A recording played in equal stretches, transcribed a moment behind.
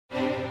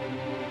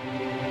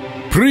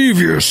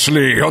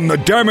Previously on the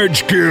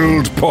Damage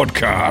Guild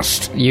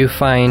podcast. You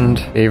find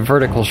a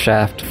vertical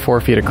shaft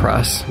 4 feet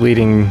across,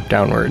 leading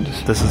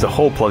downwards. This is a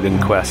hole plugging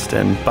quest,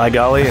 and by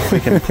golly, if we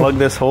can plug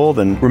this hole,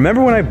 then...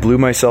 Remember when I blew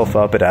myself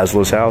up at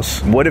Azlo's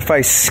house? What if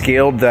I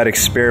scaled that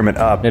experiment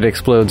up? It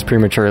explodes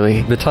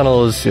prematurely. The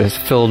tunnel is just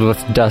filled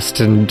with dust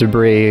and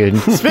debris. And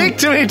Speak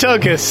to me,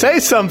 Tokas! Say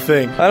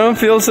something! I don't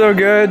feel so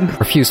good.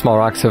 a few small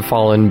rocks have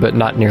fallen, but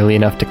not nearly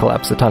enough to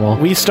collapse the tunnel.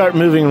 We start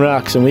moving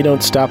rocks, and we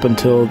don't stop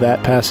until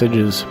that passage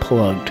is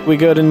plugged. We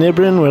go to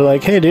Nibrin, we're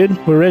like, hey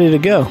dude, we're ready to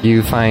go.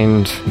 You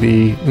find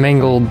the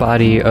mangled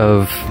body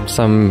of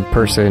some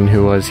person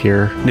who was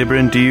here.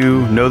 Nibrin, do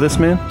you know this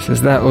man?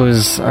 Says that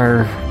was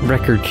our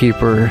record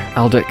keeper,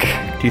 Aldic.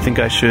 Do you think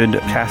I should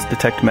cast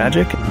Detect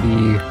Magic?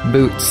 The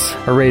boots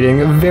are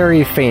rating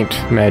very faint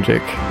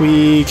magic.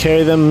 We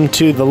carry them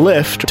to the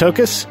lift.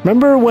 Tokas,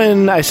 remember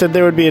when I said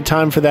there would be a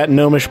time for that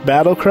gnomish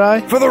battle cry?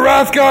 For the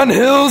Rathgon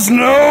Hills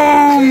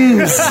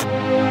gnomes!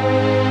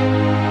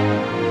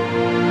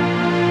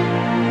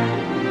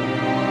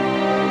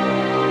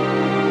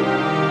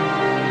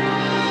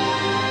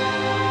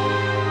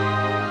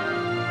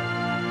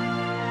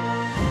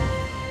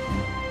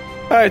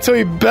 Alright, so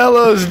he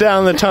bellows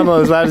down the tunnel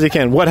as loud as he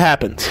can. What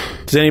happens?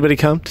 Does anybody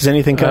come? Does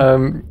anything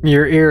come?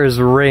 Your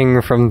ears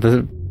ring from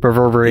the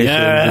reverberation.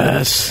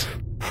 Yes!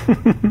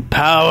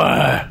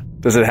 Power!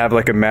 Does it have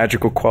like a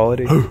magical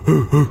quality?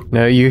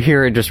 No, you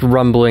hear it just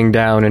rumbling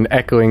down and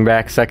echoing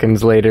back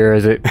seconds later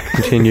as it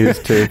continues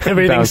to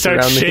Everything bounce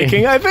starts around the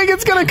shaking. game. I think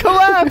it's gonna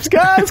collapse,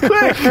 guys!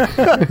 Quick!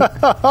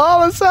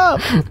 Haul us up!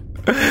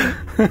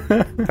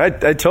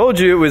 I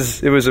told you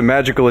it was a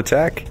magical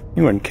attack.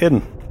 You weren't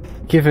kidding.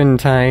 Given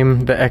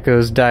time, the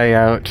echoes die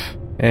out,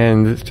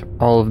 and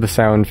all of the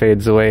sound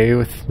fades away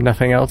with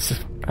nothing else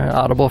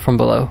audible from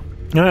below.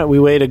 Alright, we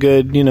wait a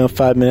good,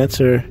 5 minutes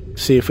or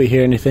see if we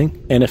hear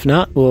anything. And if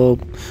not, we'll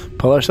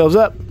pull ourselves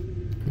up.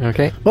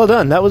 Okay. Well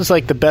done. That was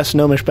like the best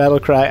gnomish battle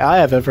cry I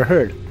have ever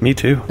heard. Me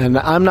too. And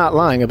I'm not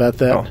lying about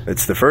that. Oh,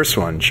 it's the first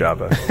one,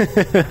 Shabba.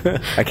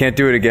 I can't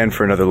do it again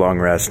for another long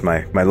rest.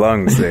 My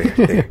lungs, they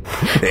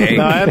ache.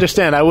 No, I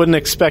understand. I wouldn't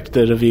expect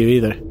it of you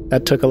either.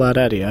 That took a lot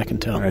out of you, I can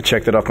tell. I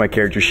checked it off my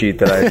character sheet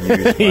that I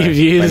used. You've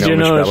used your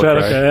gnomish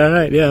battle cry. cry.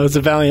 Alright, yeah, it was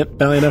a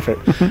valiant effort.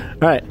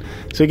 Alright,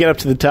 so we get up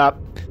to the top,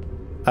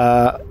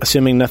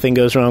 assuming nothing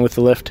goes wrong with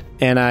the lift,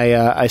 and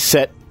I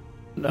set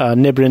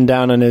Nibrin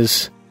down on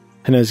his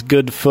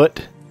good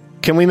foot.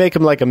 Can we make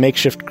him like a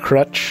makeshift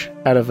crutch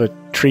out of a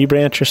tree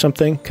branch or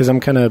something? Because I'm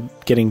kind of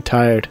getting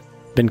tired.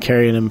 Been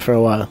carrying him for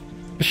a while.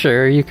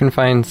 Sure, you can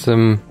find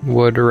some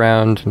wood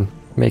around and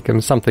make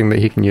him something that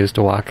he can use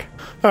to walk.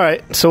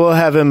 Alright, so we'll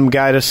have him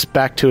guide us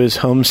back to his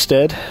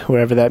homestead,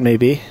 wherever that may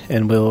be,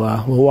 and we'll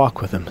walk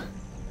with him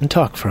and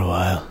talk for a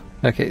while.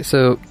 Okay,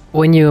 so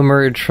when you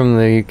emerge from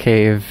the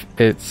cave,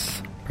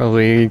 it's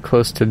probably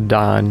close to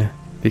dawn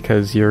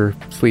because your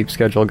sleep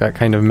schedule got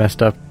kind of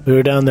messed up. We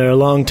were down there a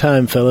long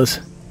time, fellas.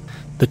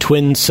 The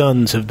twin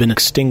suns have been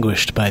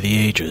extinguished by the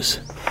ages.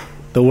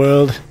 The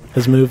world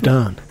has moved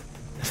on,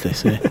 as they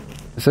say.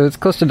 So it's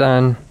close to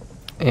dawn,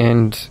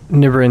 and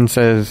Nibrin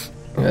says,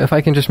 if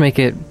I can just make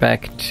it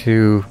back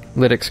to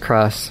Lytic's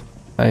Cross,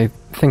 I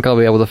think I'll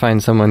be able to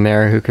find someone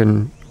there who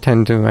can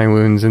tend to my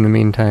wounds in the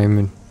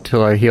meantime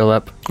until I heal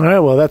up.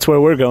 Alright, well, that's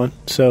where we're going,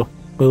 so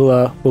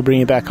we'll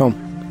bring you back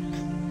home.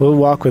 We'll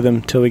walk with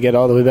him till we get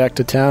all the way back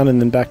to town and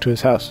then back to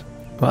his house.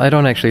 Well, I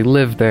don't actually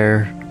live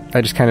there.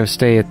 I just kind of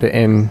stay at the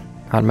inn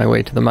on my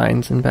way to the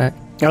mines and back.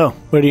 Oh,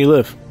 where do you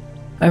live?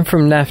 I'm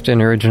from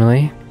Nafton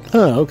originally.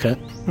 Oh, okay.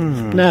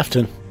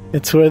 Nafton.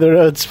 It's where the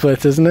road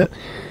splits, isn't it?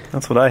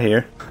 That's what I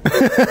hear.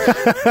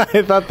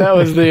 I thought that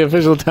was the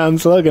official town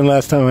slogan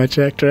last time I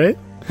checked, right?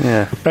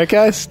 Yeah. Right,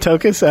 guys?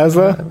 Tokas,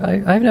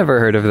 Azlo? I've never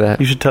heard of that.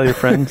 You should tell your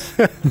friends.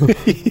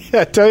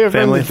 Yeah, tell your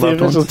Family, friends it's the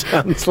loved official ones.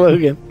 town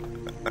slogan.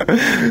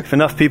 If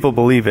enough people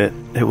believe it,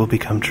 it will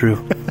become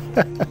true.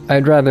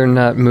 I'd rather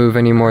not move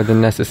any more than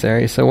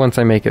necessary, so once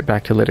I make it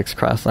back to Lytic's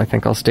Cross, I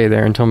think I'll stay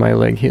there until my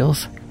leg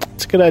heals.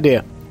 It's a good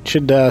idea. You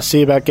should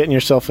see about getting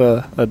yourself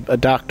a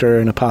doctor or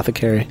an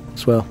apothecary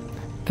as well.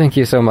 Thank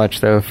you so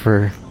much, though,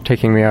 for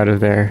taking me out of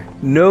there.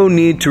 No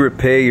need to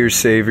repay your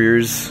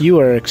saviors. You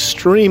are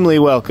extremely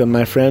welcome,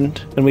 my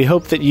friend, and we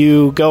hope that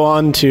you go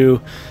on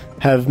to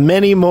have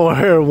many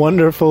more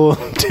wonderful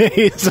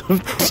days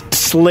of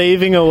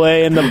slaving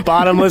away in the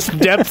bottomless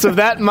depths of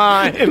that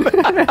mine.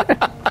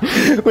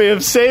 We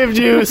have saved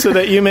you so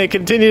that you may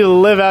continue to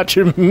live out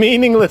your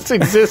meaningless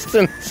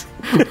existence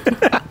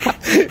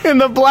in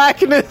the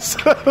blackness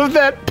of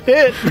that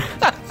pit.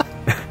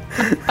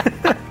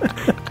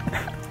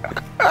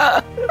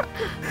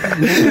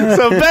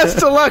 So best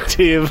of luck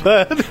to you,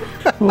 bud.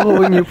 Well,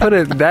 when you put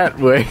it that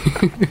way...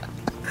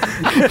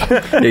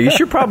 Yeah, you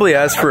should probably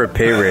ask for a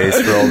pay raise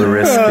for all the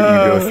risks that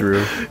you go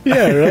through.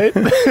 Yeah,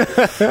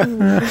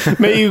 right?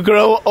 May you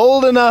grow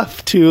old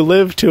enough to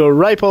live to a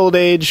ripe old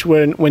age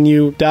when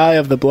you die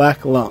of the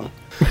black lung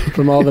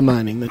from all the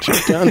mining that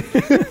you've done.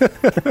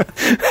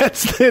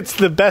 It's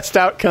the best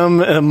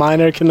outcome a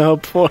miner can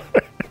hope for.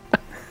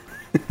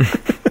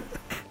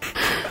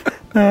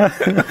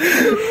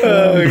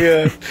 Oh,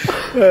 God.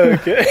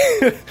 Okay.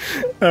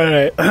 All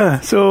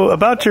right. So,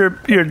 about your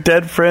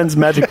dead friend's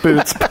magic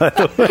boots, by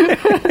the way.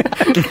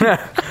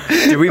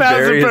 Did we That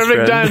was bury the his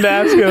perfect friend? time to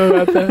ask him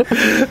about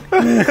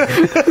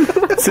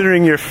that.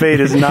 Considering your fate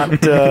is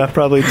not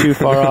probably too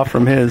far off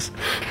from his.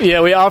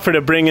 Yeah, we offer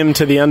to bring him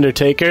to the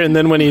Undertaker, and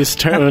then when his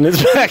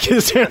back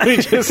is turned, we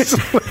just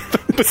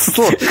Grab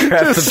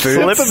the boots.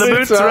 Slip the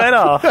boots right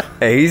off.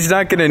 Hey, he's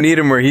not going to need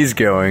him where he's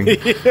going.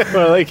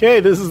 We're like,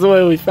 hey, this is the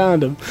way we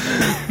found him,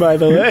 by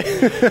the way.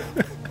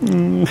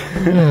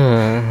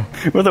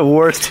 We're the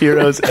worst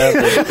heroes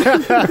ever.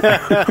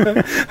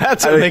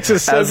 That's what makes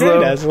us so Azlo,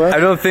 great, Azlo. I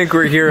don't think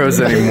we're heroes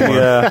anymore.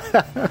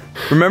 Yeah.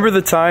 Remember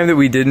the time that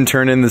we didn't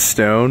turn in the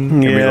stone? And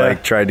we Yeah.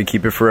 tried to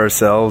keep it for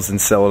ourselves and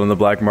sell it on the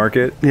black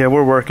market? Yeah,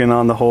 we're working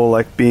on the whole,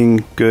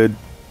 being good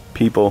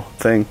people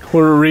thing.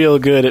 We're real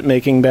good at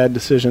making bad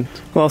decisions.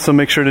 We'll also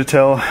make sure to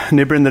tell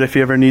Nibrin that if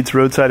he ever needs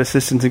roadside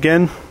assistance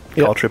again,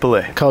 call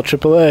AAA. Call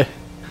AAA.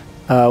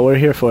 We're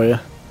here for you.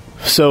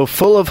 So,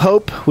 full of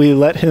hope, we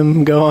let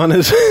him go on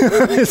his,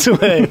 his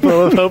way.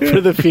 Full of hope for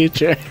the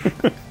future.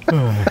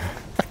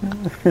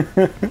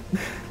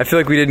 I feel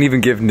like we didn't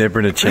even give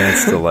Nibrin a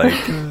chance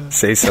to,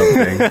 say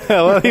something.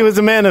 Well, he was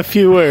a man of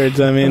few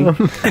words. I mean,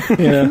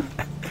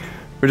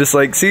 We're just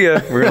like, see ya.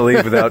 We're going to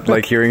leave without,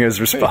 hearing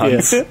his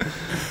response. Yeah.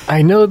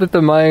 I know that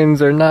the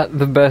mines are not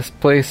the best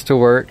place to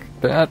work.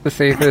 They're not the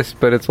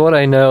safest, but it's what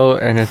I know,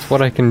 and it's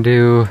what I can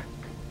do.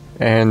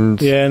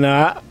 And Yeah,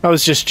 no, I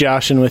was just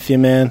joshing with you,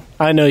 man.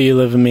 I know you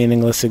live a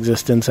meaningless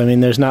existence. I mean,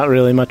 there's not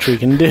really much we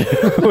can do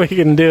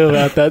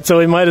about that, so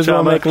we might as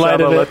well make light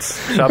of it.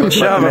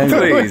 Shabba,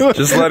 please.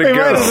 Just let it We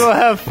might as go. well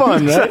have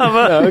fun, right?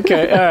 Oh,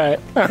 okay, all right.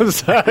 I'm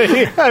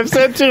sorry. I've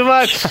said too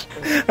much.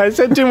 I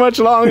said too much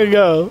long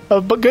ago.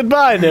 But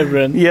goodbye,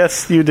 Nibrin.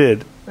 Yes, you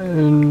did.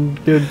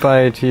 And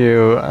goodbye to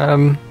you.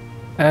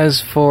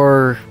 As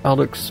for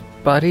Aldrich's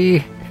body,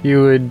 if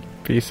you would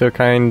be so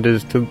kind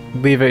as to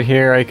leave it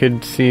here, I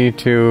could see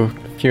to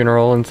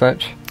funeral and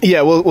such.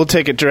 Yeah, we'll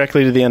take it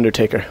directly to the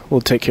Undertaker.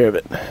 We'll take care of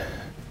it.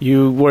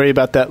 You worry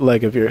about that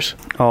leg of yours.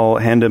 I'll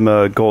hand him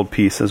a gold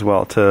piece as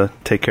well to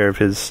take care of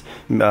his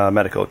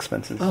medical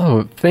expenses.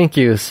 Oh, thank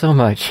you so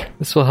much.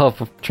 This will help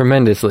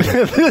tremendously.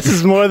 This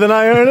is more than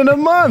I earn in a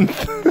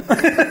month.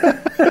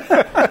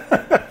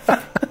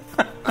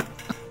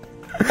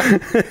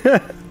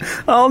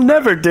 I'll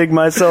never dig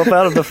myself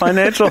out of the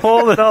financial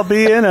hole that I'll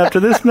be in after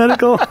this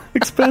medical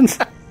expense.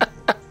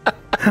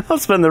 I'll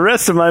spend the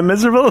rest of my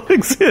miserable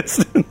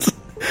existence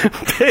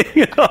paying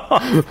it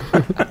off.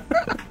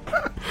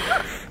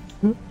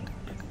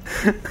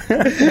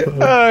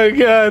 Oh,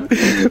 God.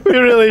 We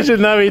really should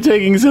not be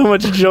taking so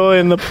much joy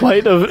in the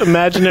plight of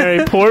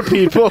imaginary poor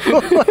people.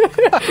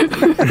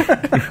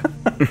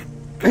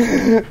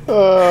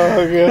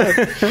 Oh,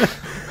 God.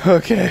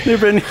 Okay.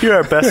 Nibrin, you're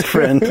our best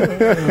friend.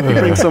 You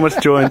bring so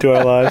much joy into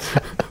our lives.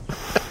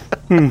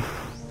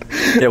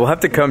 Yeah, we'll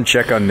have to come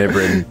check on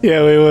Nibrin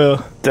Yeah, we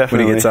will.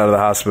 Definitely. when he gets out of the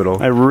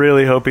hospital. I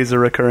really hope he's a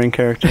recurring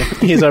character.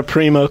 He's our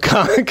primo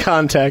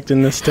contact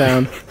in this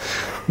town.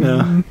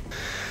 No.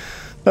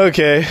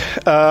 Okay.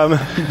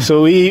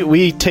 So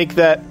we take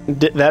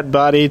that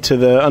body to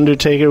the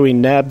Undertaker. We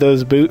nab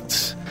those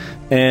boots,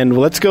 and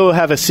let's go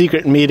have a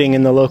secret meeting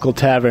in the local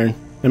tavern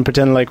and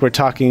pretend like we're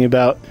talking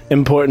about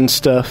important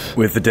stuff.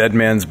 With the dead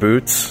man's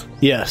boots?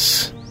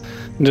 Yes.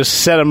 And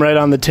just set them right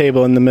on the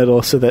table in the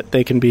middle so that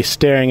they can be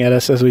staring at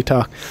us as we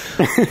talk.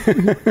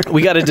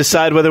 We got to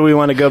decide whether we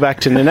want to go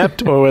back to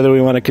Ninept or whether we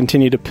want to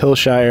continue to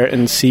Pilshire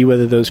and see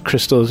whether those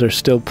crystals are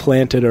still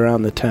planted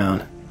around the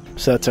town.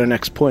 So that's our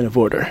next point of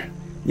order.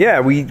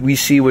 Yeah, we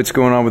see what's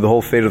going on with the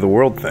whole fate of the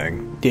world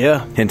thing.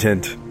 Yeah. Hint,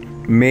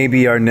 hint.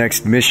 Maybe our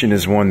next mission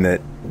is one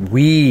that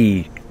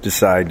we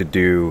decide to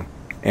do,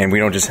 and we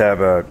don't just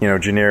have a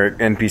generic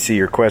NPC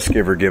or quest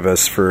giver give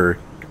us for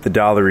the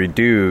dollary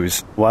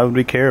dues. Why would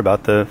we care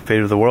about the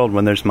fate of the world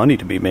when there's money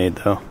to be made,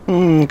 though?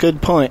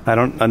 Good point. I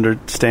don't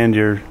understand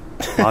your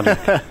logic.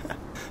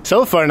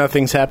 So far,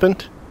 nothing's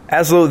happened.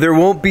 Azlo, there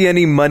won't be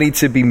any money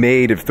to be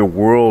made if the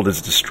world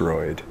is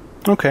destroyed.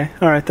 Okay,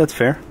 all right, that's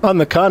fair. On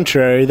the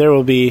contrary, there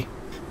will be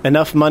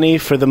enough money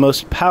for the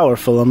most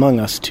powerful among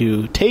us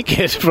to take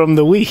it from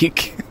the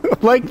weak,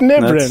 like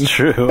Nibrin. That's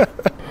true.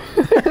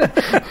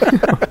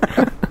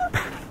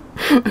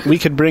 We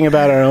could bring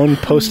about our own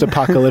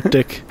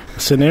post-apocalyptic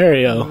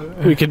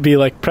scenario. We could be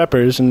like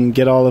preppers and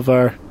get all of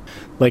our...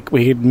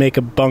 we could make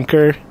a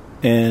bunker,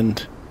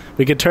 and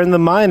we could turn the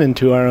mine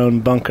into our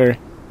own bunker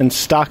and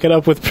stock it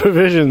up with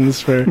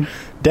provisions for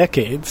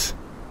decades.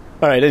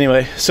 All right,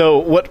 anyway, so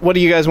what do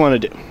you guys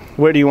want to do?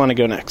 Where do you want to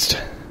go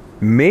next?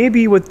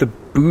 Maybe what the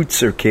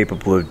boots are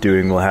capable of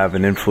doing will have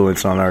an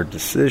influence on our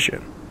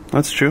decision.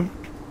 That's true.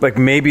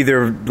 Maybe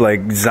they're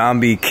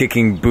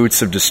zombie-kicking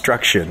boots of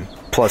destruction,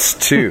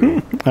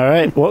 +2. All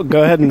right, well,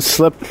 go ahead and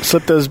slip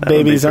those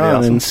babies on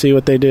awesome. and see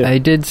what they do. I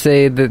did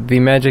say that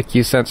the magic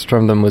you sensed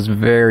from them was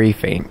very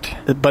faint.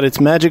 But it's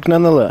magic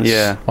nonetheless.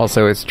 Yeah.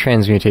 Also, it's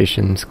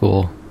transmutation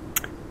school.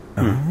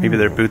 Maybe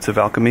they're boots of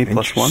alchemy +1.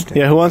 Interesting.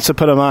 Yeah, who wants to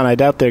put them on? I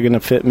doubt they're going to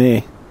fit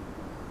me.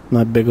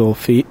 my big old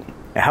feet.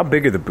 How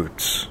big are the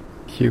boots?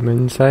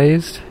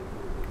 Human-sized?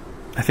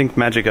 I think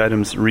magic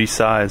items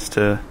resize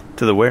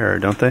to the wearer,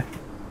 don't they?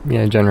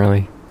 Yeah,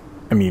 generally.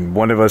 I mean,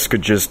 one of us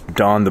could just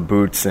don the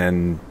boots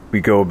and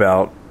we go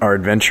about our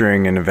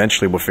adventuring, and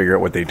eventually we'll figure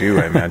out what they do,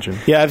 I imagine.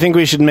 Yeah, I think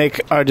we should make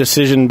our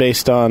decision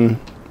based on,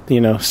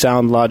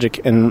 sound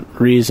logic and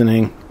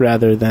reasoning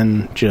rather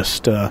than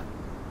just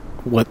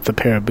what the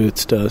pair of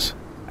boots does.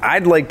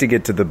 I'd like to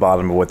get to the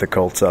bottom of what the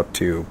cult's up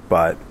to,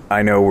 but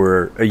I know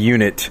we're a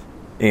unit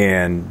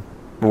and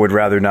would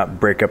rather not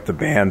break up the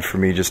band for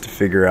me just to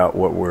figure out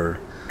what we're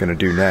going to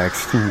do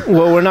next.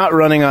 Well, we're not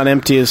running on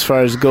empty as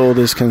far as gold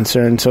is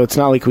concerned, so it's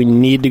not like we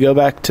need to go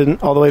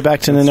all the way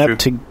back to Nanep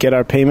to get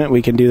our payment.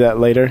 We can do that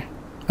later.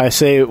 I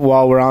say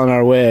while we're on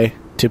our way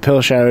to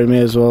Pilshire, we may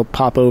as well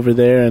pop over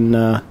there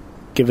and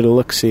give it a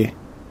look-see.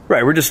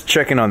 Right, we're just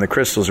checking on the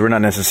crystals. We're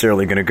not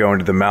necessarily going to go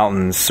into the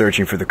mountains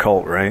searching for the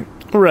cult, right?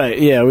 Right,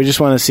 yeah, we just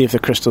want to see if the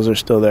crystals are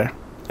still there.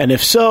 And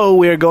if so,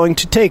 we are going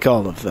to take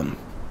all of them.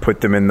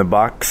 Put them in the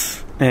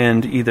box.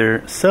 And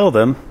either sell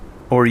them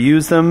or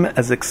use them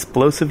as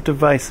explosive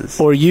devices.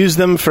 Or use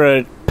them for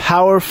a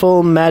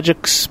powerful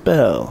magic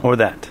spell. Or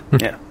that,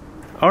 yeah.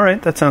 All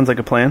right, that sounds like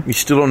a plan. We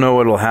still don't know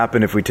what will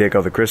happen if we take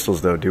all the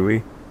crystals, though, do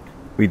we?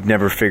 We'd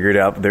never figured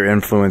out their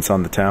influence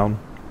on the town.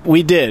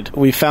 We did.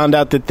 We found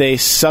out that they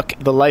suck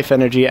the life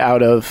energy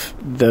out of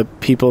the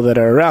people that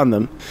are around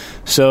them.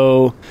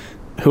 So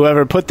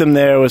whoever put them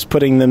there was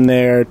putting them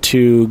there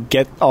to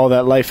get all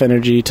that life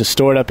energy, to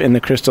store it up in the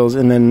crystals,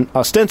 and then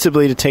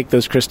ostensibly to take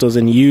those crystals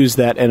and use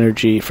that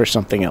energy for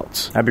something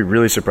else. I'd be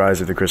really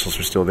surprised if the crystals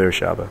were still there,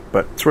 Shabba.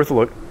 But it's worth a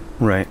look.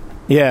 Right.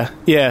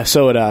 Yeah,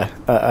 so would I.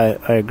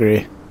 I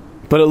agree.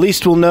 But at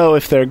least we'll know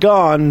if they're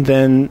gone,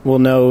 then we'll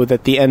know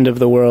that the end of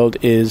the world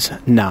is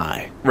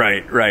nigh.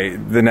 Right.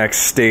 The next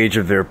stage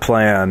of their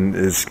plan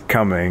is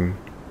coming.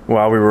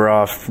 While we were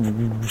off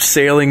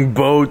sailing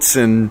boats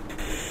and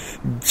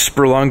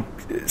spelunking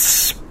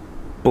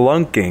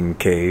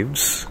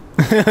caves.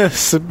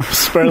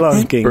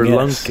 Spelunking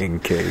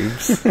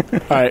caves. All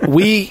right,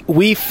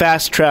 we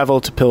fast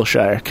travel to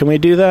Pilshire. Can we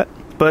do that?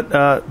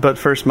 But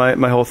first,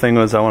 my whole thing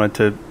was I wanted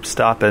to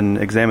stop and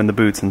examine the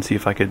boots and see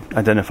if I could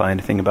identify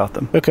anything about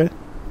them. Okay.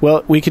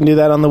 Well, we can do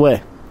that on the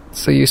way.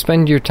 So you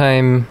spend your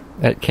time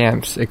at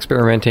camps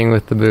experimenting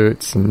with the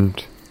boots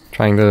and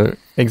trying to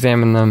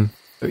examine them.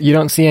 You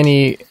don't see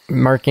any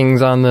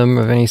markings on them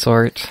of any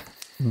sort,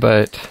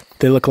 but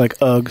they look like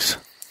Uggs.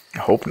 I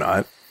hope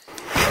not.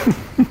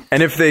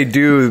 And if they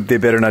do, they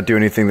better not do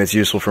anything that's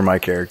useful for my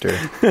character.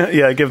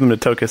 Yeah, I give them to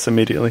Tokas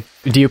immediately.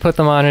 Do you put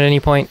them on at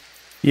any point?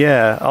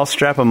 Yeah, I'll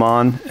strap them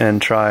on and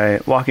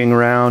try walking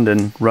around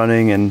and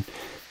running and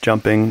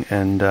jumping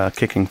and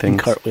kicking things.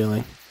 And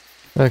cartwheeling.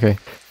 Okay.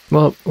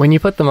 Well, when you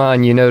put them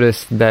on, you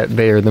notice that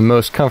they are the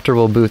most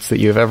comfortable boots that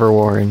you've ever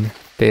worn.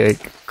 They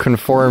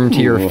conform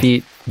to your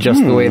feet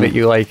just the way that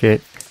you like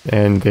it,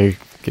 and they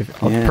give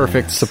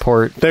perfect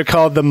support. They're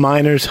called the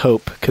Miner's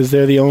Hope, because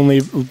they're the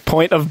only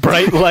point of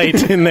bright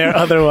light in their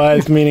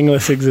otherwise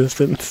meaningless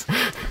existence.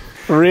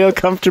 Real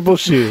comfortable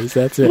shoes,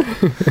 that's it.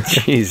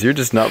 Jeez, you're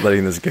just not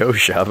letting this go,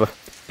 Shabba.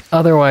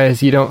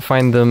 Otherwise, you don't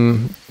find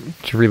them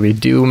to really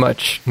do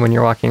much when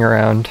you're walking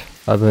around,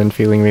 other than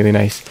feeling really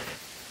nice.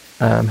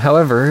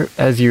 However,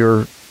 as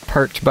you're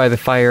parked by the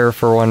fire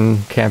for one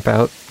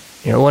campout,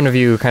 one of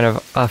you kind of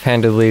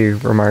offhandedly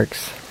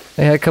remarks,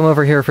 "Hey, come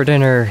over here for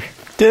dinner."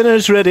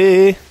 "Dinner's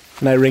ready."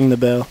 And I ring the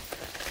bell.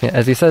 Yeah,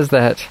 as he says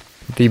that,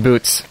 the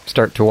boots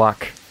start to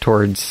walk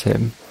towards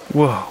him.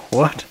 Whoa,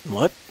 what?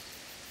 What?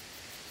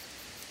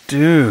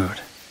 Dude.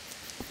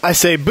 I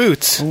say,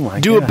 "Boots,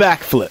 do a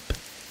backflip."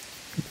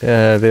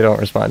 They don't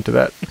respond to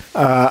that.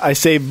 I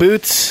say,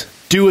 "Boots,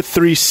 do a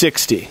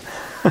 360.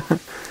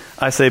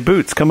 I say,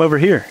 "Boots, come over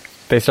here."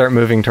 They start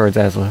moving towards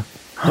Azlo.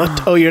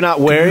 What? Oh, you're not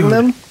wearing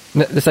them?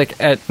 It's like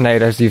at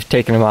night as you've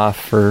taken them off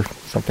for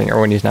something,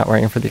 or when he's not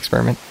wearing them for the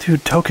experiment.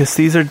 Dude, Tokas,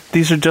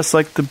 these are just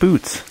like the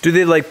boots. Do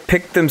they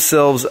pick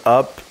themselves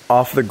up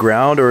off the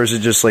ground, or is it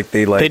just like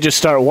they just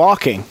start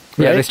walking?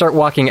 Right? Yeah, they start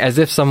walking as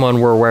if someone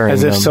were wearing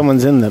them. As if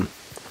someone's in them.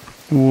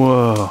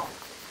 Whoa.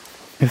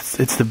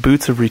 It's the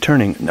boots of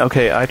returning.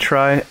 Okay, I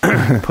try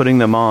putting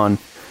them on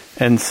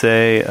and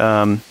say,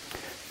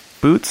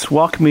 "Boots,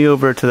 walk me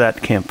over to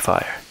that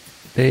campfire."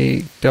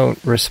 They don't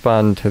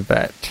respond to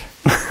that.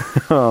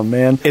 Oh,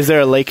 man. Is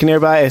there a lake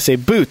nearby? I say,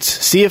 "Boots,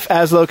 see if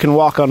Azlo can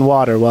walk on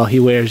water while he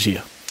wears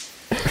you."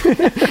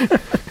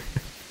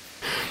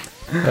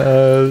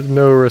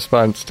 No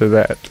response to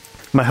that.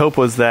 My hope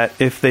was that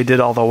if they did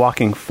all the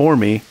walking for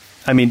me,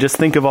 just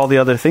think of all the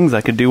other things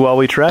I could do while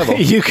we travel.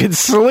 You could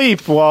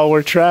sleep while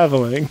we're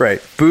traveling.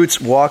 Right.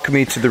 Boots, walk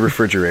me to the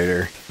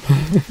refrigerator.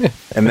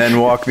 And then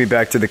walk me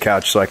back to the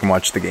couch so I can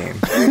watch the game.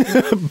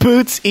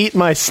 Boots, eat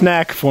my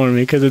snack for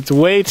me, because it's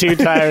way too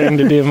tiring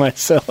to do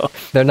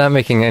myself. They're not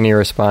making any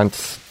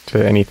response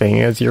to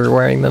anything as you're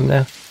wearing them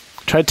now.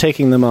 Try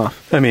taking them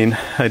off. I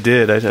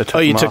did. I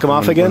took you took them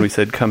off again? When we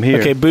said, "Come here."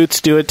 Okay,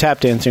 Boots, do a tap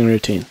dancing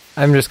routine.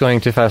 I'm just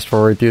going to fast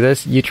forward through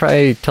this. You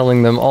try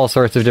telling them all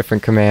sorts of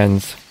different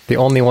commands. The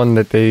only one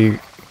that they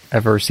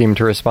ever seem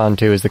to respond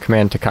to is the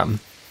command to come.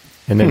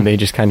 And then they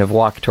just kind of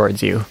walk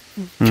towards you.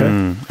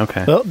 Okay.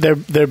 Okay. Well,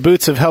 they're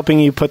boots of helping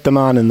you put them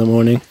on in the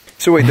morning.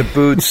 So wait, the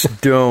boots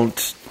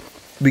don't...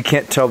 We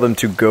can't tell them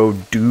to go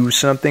do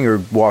something or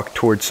walk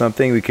towards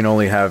something. We can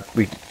only have...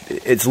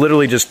 It's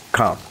literally just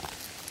come.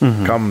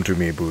 Mm-hmm. Come to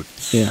me,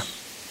 boots. Yeah.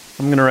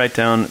 I'm going to write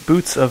down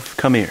boots of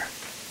come here.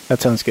 That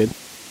sounds good.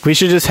 We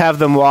should just have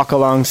them walk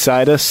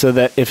alongside us so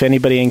that if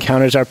anybody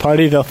encounters our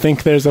party, they'll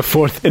think there's a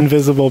fourth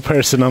invisible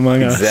person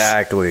among us.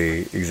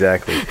 Exactly.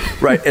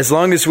 Right, as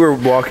long as we're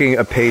walking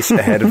a pace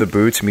ahead of the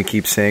boots and we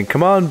keep saying,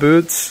 come on,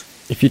 boots.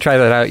 If you try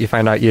that out, you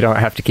find out you don't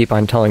have to keep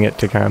on telling it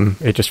to come.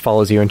 It just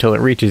follows you until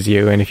it reaches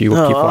you, and if you keep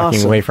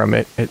walking away from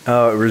it, it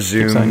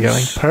resumes. keeps on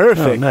going.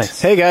 Perfect. Oh,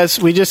 nice. Hey, guys,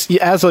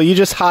 Azlo, you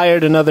just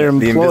hired another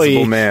employee,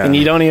 invisible man. and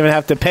you don't even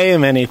have to pay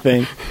him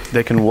anything.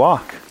 They can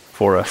walk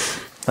for us,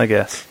 I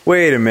guess.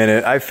 Wait a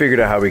minute, I figured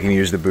out how we can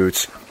use the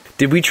boots.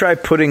 Did we try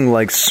putting,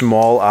 like,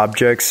 small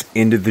objects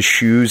into the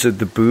shoes of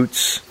the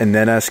boots and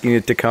then asking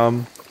it to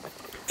come?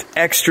 It's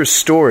extra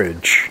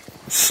storage,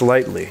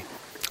 slightly.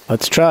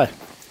 Let's try.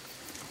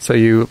 So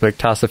you like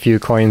toss a few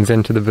coins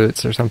into the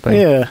boots or something?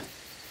 Yeah.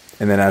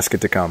 And then ask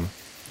it to come.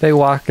 They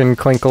walk and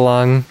clink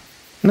along.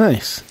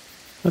 Nice.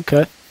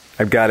 Okay.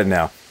 I've got it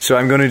now. So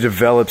I'm going to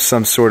develop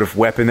some sort of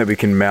weapon that we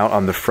can mount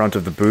on the front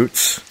of the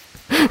boots.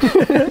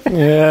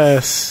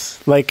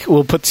 Yes. Like,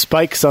 we'll put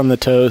spikes on the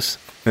toes.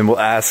 Then we'll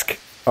ask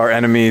our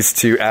enemies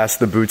to ask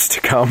the boots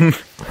to come.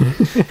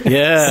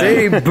 Yeah.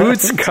 Say,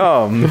 boots,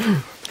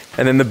 come.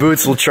 And then the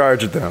boots will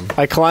charge at them.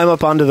 I climb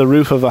up onto the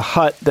roof of a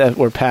hut that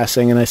we're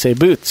passing, and I say,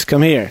 Boots,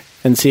 come here,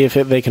 and see if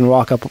they can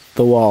walk up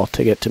the wall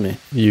to get to me.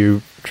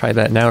 You try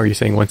that now, or are you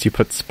saying once you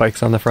put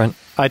spikes on the front?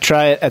 I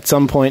try it at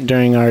some point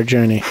during our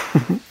journey.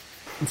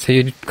 So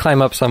you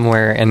climb up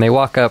somewhere, and they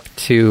walk up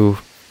to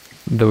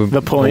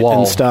the point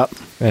wall and stop.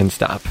 And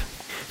stop.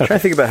 I'm trying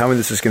to think about how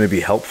this is going to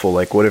be helpful.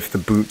 Like, what if the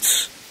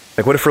boots...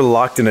 Like, what if we're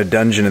locked in a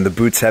dungeon and the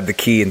boots have the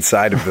key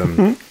inside of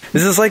them?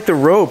 This is like the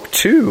rope,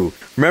 too.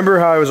 Remember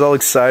how I was all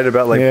excited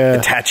about, like,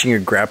 attaching a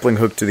grappling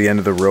hook to the end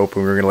of the rope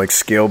and we were going to, like,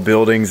 scale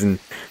buildings and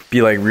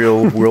be like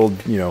real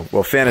world,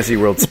 fantasy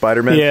world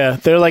Spider-Man? Yeah,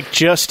 they're, like,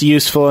 just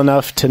useful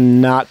enough to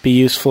not be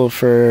useful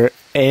for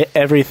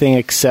everything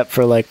except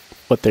for, like,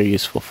 what they're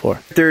useful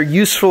for. They're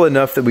useful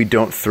enough that we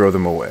don't throw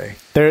them away.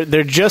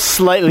 They're just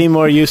slightly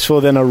more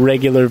useful than a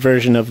regular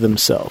version of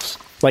themselves.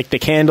 Like, the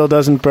candle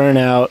doesn't burn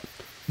out.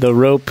 The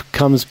rope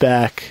comes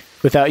back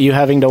without you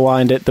having to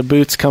wind it. The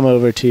boots come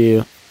over to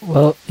you.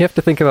 Well, you have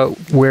to think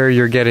about where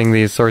you're getting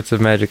these sorts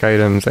of magic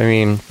items. I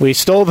mean... We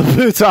stole the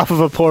boots off of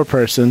a poor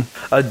person.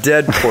 A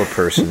dead poor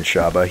person,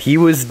 Shabba. He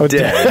was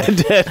dead. A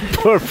dead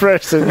poor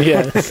person,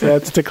 yes.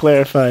 That's to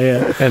clarify,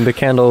 yeah. And the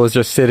candle was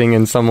just sitting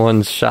in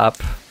someone's shop,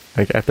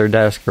 like at their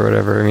desk or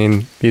whatever. I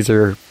mean, these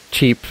are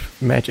cheap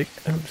magic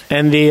items.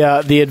 And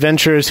the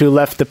adventurers who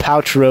left the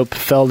pouch rope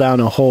fell down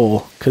a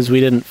hole because we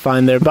didn't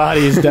find their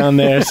bodies down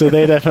there, so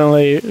they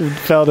definitely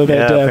fell to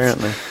their deaths.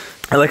 Apparently.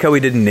 I like how we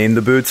didn't name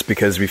the boots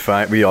because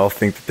we all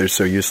think that they're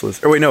so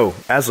useless. Or wait, no,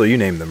 Azlo, you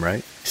named them, right?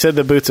 You said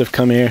the boots have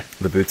come here.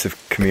 The boots have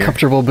come here.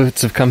 Comfortable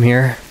boots have come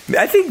here.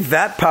 I think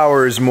that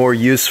power is more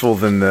useful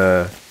than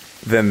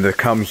the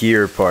come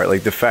here part.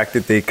 Like the fact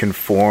that they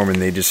conform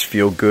and they just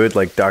feel good,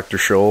 like Dr.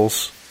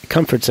 Scholl's. It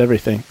comforts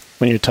everything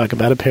when you're talking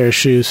about a pair of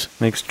shoes.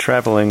 Makes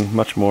traveling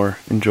much more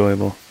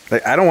enjoyable.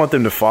 Like, I don't want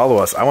them to follow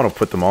us. I want to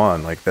put them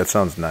on. Like, that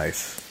sounds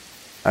nice.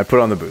 I put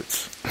on the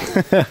boots.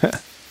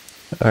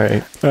 All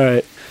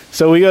right.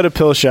 So we go to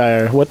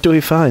Pilshire. What do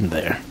we find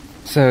there?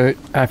 So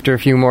after a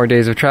few more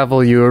days of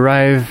travel, you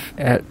arrive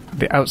at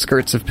the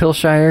outskirts of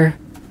Pilshire,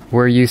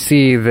 where you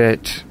see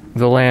that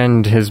the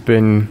land has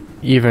been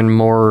even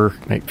more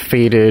like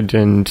faded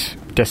and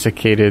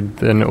desiccated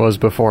than it was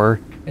before.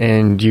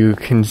 And you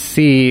can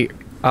see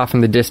off in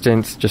the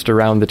distance, just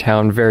around the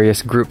town,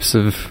 various groups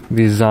of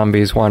these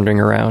zombies wandering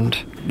around.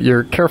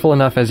 You're careful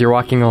enough as you're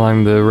walking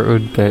along the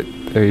road that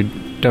they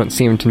don't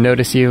seem to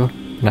notice you,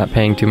 not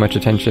paying too much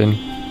attention.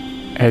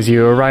 As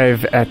you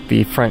arrive at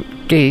the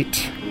front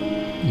gate,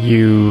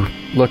 you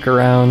look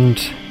around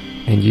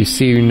and you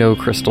see no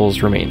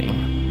crystals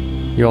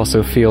remaining. You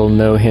also feel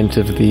no hint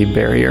of the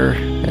barrier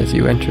as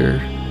you enter.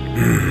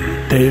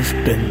 They've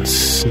been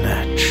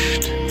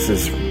snatched. This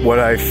is what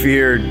I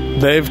feared.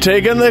 They've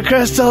taken the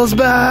crystals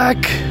back.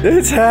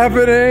 It's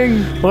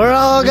happening. We're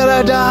all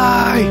gonna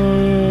die.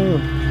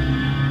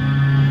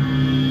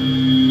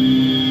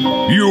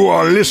 You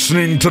are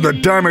listening to the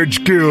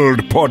Damage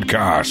Guild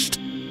podcast.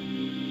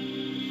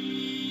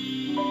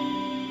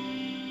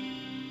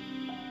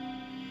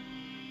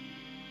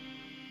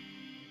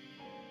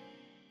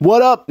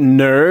 What up,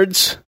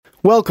 nerds?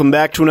 Welcome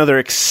back to another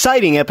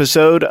exciting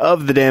episode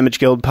of the Damage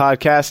Guild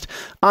podcast.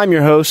 I'm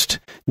your host,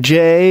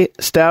 Jay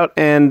Stout,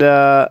 and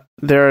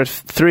there are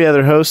 3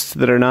 other hosts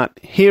that are not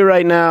here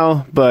right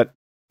now, but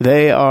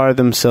they are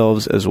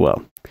themselves as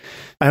well.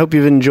 I hope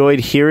you've enjoyed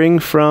hearing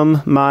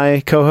from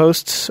my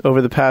co-hosts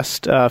over the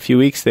past few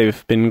weeks.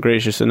 They've been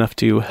gracious enough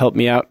to help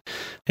me out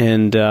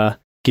and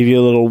give you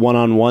a little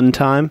one-on-one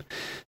time.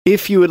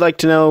 If you would like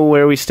to know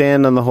where we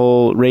stand on the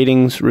whole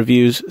ratings,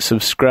 reviews,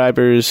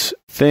 subscribers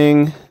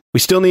thing, we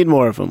still need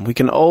more of them. We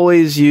can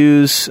always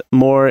use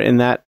more in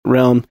that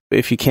realm.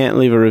 If you can't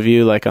leave a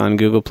review like on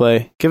Google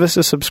Play, give us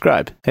a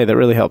subscribe. Hey, that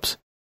really helps.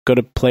 Go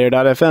to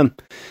player.fm.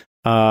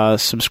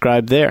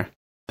 Subscribe there.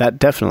 That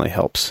definitely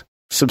helps.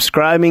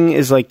 Subscribing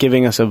is like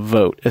giving us a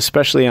vote,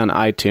 especially on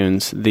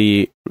iTunes.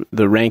 The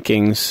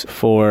rankings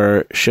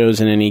for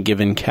shows in any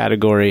given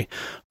category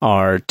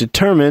are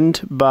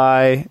determined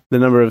by the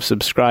number of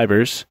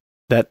subscribers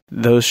that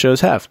those shows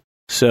have.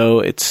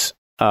 So it's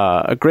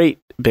a great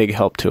big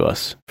help to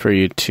us for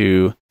you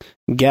to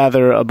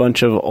gather a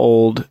bunch of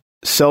old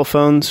cell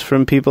phones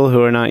from people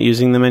who are not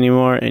using them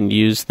anymore and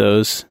use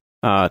those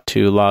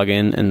to log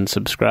in and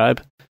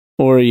subscribe.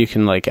 Or you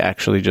can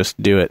actually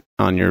just do it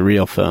on your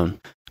real phone.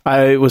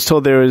 I was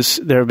told there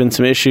have been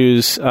some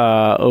issues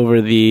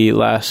over the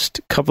last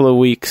couple of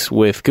weeks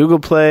with Google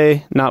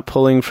Play not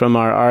pulling from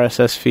our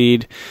RSS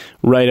feed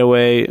right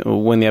away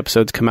when the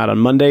episodes come out on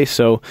Monday.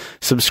 So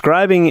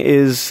subscribing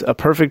is a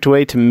perfect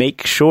way to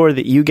make sure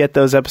that you get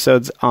those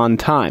episodes on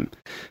time,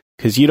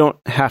 because you don't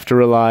have to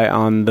rely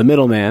on the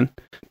middleman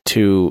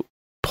to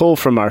pull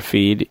from our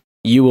feed.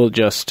 You will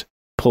just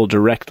pull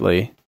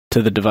directly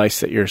to the device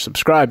that you're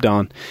subscribed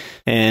on.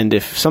 And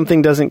if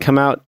something doesn't come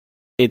out,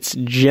 it's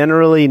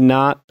generally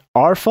not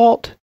our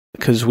fault,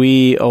 because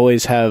we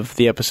always have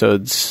the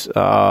episodes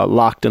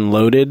locked and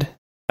loaded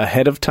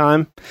ahead of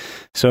time.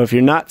 So if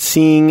you're not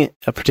seeing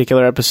a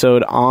particular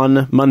episode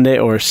on Monday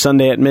or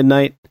Sunday at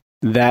midnight,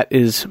 that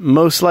is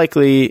most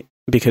likely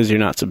because you're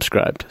not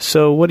subscribed.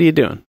 So what are you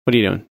doing?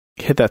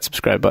 Hit that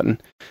subscribe button.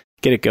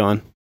 Get it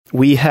going.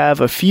 We have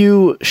a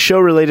few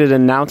show-related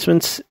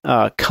announcements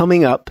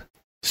coming up.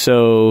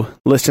 So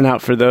listen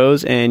out for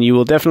those, and you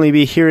will definitely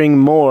be hearing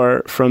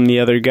more from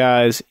the other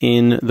guys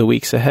in the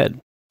weeks ahead.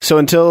 So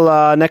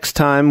until next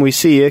time we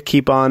see you,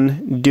 keep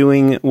on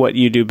doing what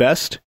you do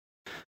best,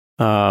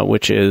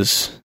 which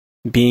is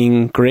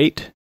being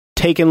great,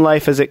 taking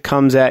life as it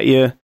comes at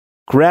you,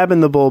 grabbing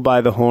the bull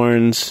by the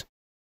horns,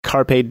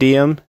 carpe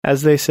diem,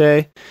 as they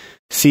say,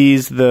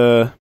 seize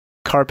the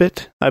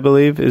carpet, I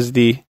believe, is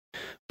the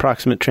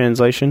approximate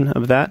translation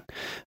of that.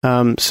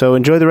 So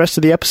enjoy the rest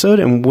of the episode,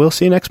 and we'll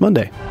see you next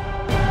Monday.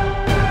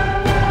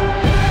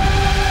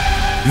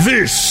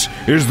 This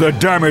is the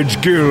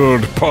Damage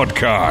Guild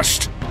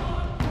podcast.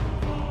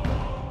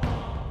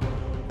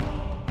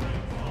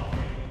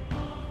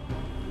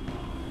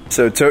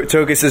 So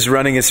Tokas is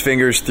running his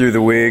fingers through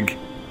the wig,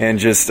 and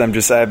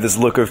I have this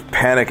look of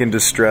panic and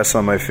distress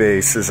on my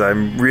face as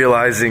I'm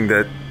realizing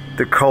that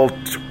the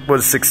cult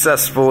was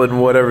successful in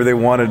whatever they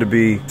wanted to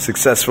be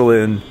successful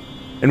in.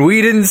 And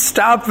we didn't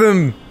stop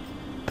them.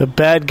 The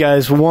bad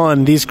guys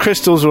won. These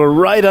crystals were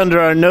right under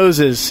our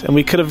noses, and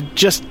we could have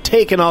just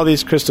taken all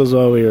these crystals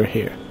while we were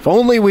here. If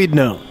only we'd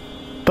known.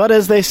 But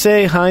as they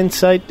say,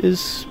 hindsight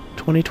is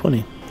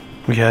 20/20.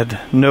 We had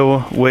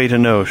no way to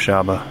know,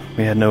 Shabba.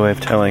 We had no way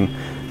of telling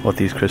what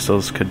these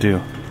crystals could do.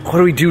 What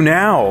do we do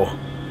now?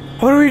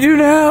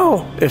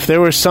 If there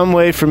were some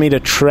way for me to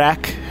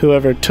track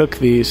whoever took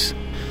these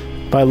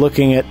by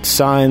looking at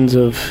signs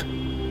of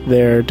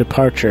their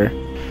departure,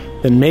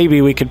 then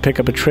maybe we could pick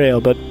up a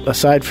trail, but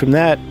aside from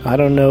that, I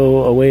don't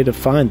know a way to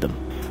find them.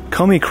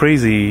 Call me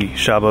crazy,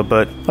 Shabba,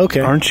 but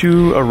okay. Aren't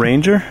you a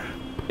ranger?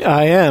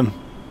 I am.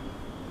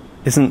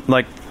 Isn't,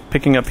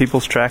 picking up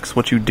people's tracks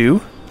what you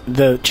do?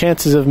 The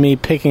chances of me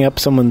picking up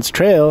someone's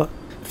trail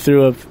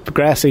through a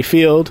grassy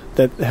field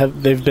that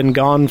they've been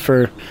gone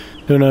for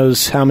who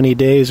knows how many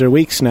days or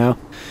weeks now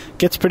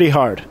gets pretty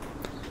hard.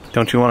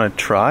 Don't you want to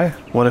try?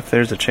 What if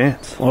there's a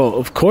chance? Well,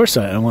 of course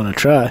I want to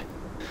try.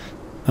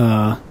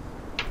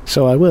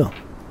 So I will.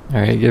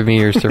 All right, give me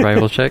your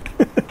survival check.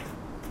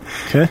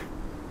 Okay.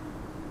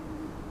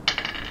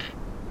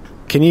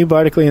 Can you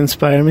bardically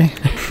inspire me?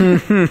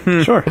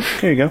 Sure.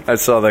 Here you go. I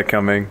saw that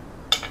coming.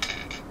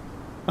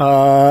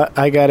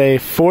 I got a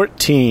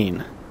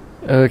 14.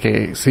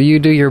 Okay, so you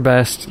do your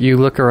best. You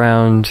look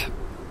around.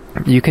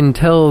 You can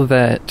tell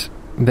that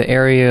the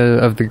area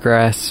of the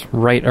grass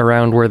right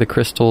around where the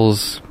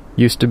crystals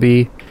used to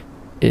be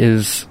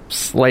is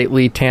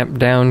slightly tamped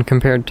down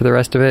compared to the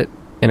rest of it.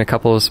 In a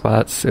couple of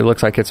spots, it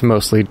looks like it's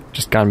mostly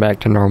just gone back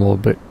to normal,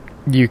 but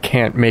you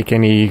can't make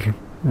any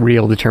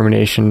real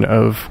determination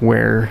of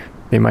where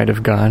they might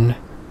have gone.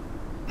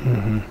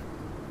 Mm-hmm.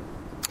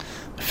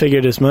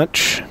 Figured as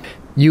much.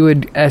 You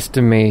would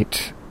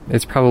estimate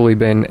it's probably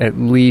been at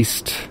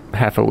least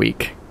half a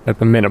week at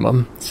the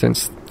minimum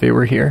since they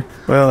were here.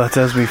 Well, that's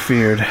as we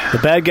feared. The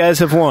bad guys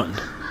have won,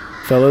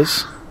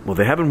 fellas. Well,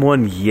 they haven't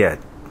won yet.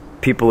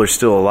 People are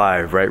still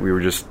alive, right? We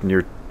were just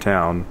near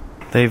town.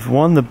 They've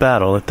won the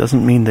battle. It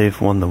doesn't mean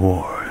they've won the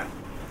war.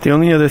 The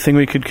only other thing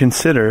we could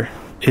consider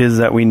is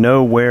that we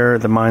know where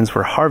the mines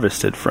were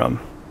harvested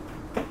from.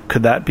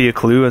 Could that be a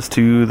clue as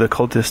to the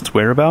cultists'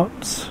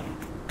 whereabouts?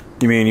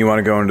 You mean you want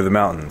to go into the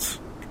mountains?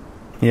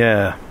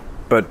 Yeah.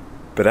 But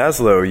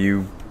Azlo,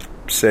 you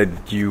said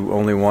you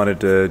only wanted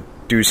to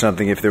do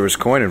something if there was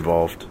coin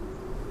involved.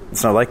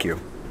 It's not like you.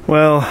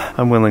 Well,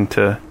 I'm willing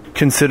to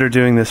consider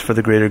doing this for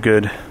the greater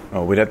good?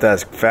 Oh, we'd have to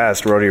ask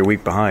fast. We're already a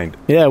week behind.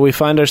 Yeah, we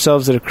find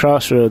ourselves at a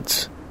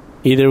crossroads.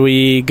 Either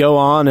we go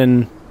on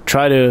and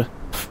try to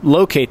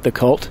locate the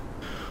cult,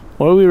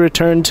 or we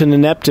return to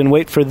Nenept and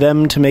wait for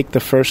them to make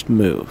the first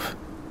move.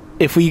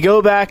 If we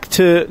go back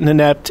to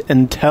Nenept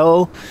and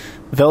tell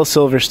Vel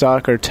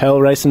Silverstock or tell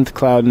Rysynth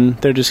Clouden,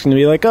 they're just going to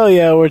be like, oh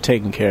yeah, we're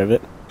taking care of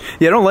it.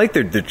 Yeah, I don't like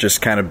they're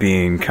just kind of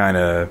being kind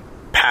of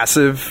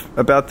passive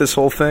about this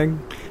whole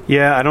thing.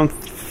 Yeah, I don't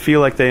feel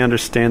like they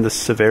understand the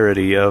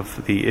severity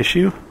of the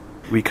issue.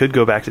 We could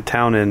go back to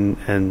town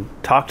and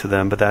talk to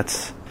them, but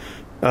that's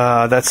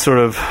sort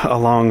of a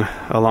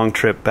long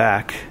trip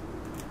back.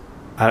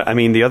 I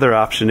mean, the other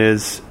option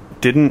is,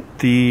 didn't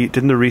the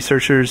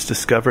researchers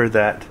discover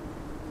that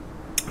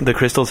the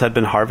crystals had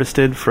been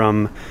harvested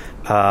from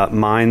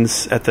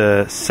mines at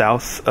the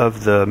south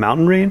of the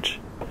mountain range?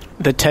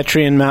 The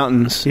Tetrian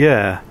Mountains.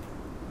 Yeah.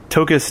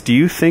 Tokas, do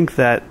you think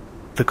that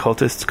the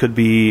cultists could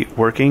be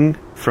working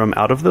from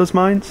out of those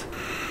mines?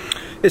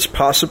 It's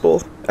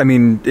possible. I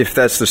mean, if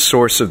that's the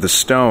source of the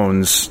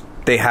stones,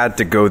 they had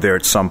to go there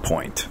at some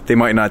point. They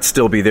might not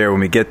still be there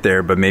when we get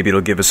there, but maybe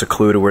it'll give us a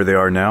clue to where they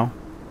are now.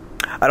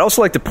 I'd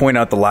also like to point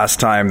out the last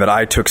time that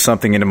I took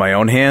something into my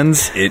own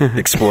hands, it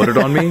exploded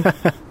on me.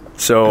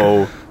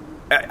 So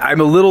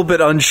I'm a little bit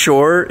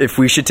unsure if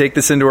we should take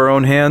this into our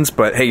own hands,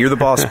 but hey, you're the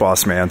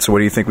boss, man, so what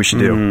do you think we should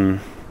do?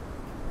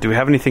 Do we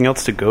have anything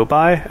else to go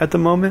by at the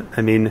moment?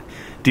 I mean,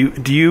 do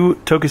you,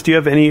 Tokas, do you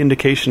have any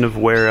indication of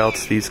where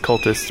else these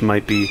cultists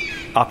might be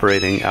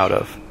operating out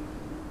of?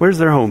 Where's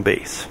their home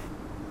base?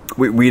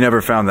 We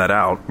never found that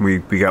out. We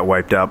got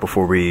wiped out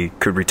before we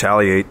could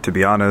retaliate, to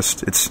be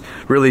honest. It's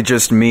really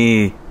just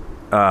me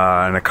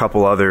and a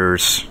couple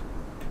others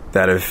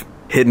that have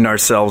hidden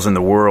ourselves in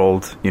the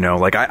world. You know,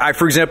 like I,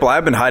 for example,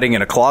 I've been hiding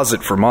in a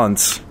closet for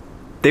months.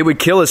 They would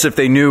kill us if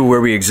they knew where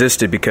we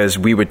existed because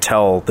we would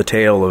tell the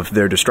tale of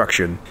their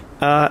destruction.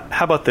 How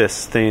about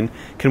this, Thane?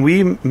 Can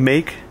we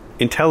make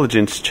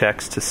intelligence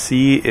checks to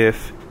see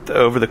if,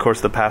 over the course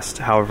of the past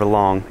however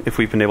long, if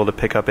we've been able to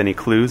pick up any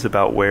clues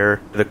about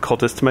where the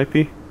cultists might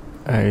be?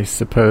 I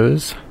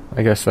suppose.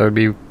 I guess that would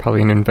be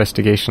probably an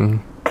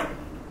investigation.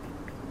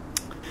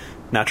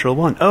 Natural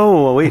 1.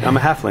 Oh, wait, I'm a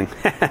halfling.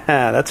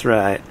 That's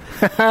right.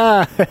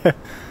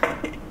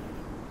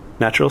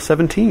 Natural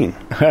 17.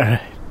 All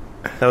right.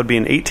 That would be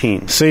an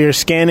 18. So you're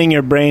scanning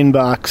your brain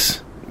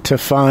box to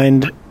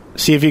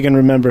see if you can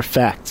remember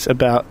facts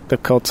about the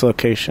cult's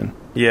location.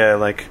 Yeah,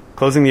 like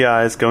closing the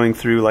eyes, going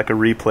through like a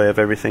replay of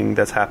everything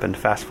that's happened,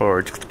 fast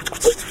forward,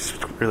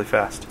 really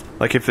fast.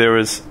 Like if there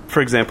was,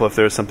 for example, if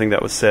there was something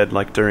that was said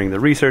like during the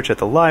research at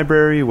the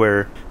library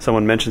where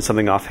someone mentioned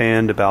something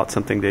offhand about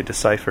something they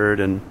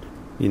deciphered and,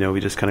 you know, we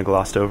just kind of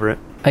glossed over it.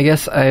 I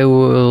guess I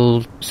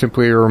will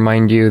simply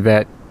remind you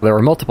that there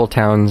were multiple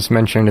towns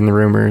mentioned in the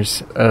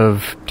rumors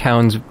of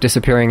towns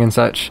disappearing and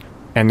such,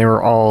 and they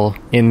were all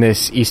in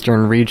this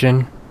eastern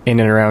region, in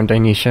and around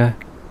Dionysia.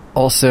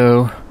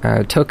 Also,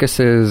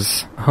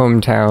 Tokas's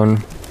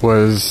hometown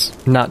was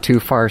not too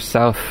far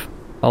south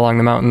along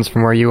the mountains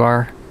from where you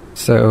are,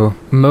 so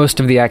most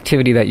of the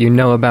activity that you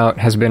know about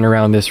has been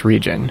around this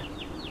region.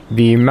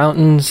 The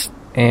mountains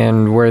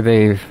and where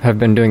they have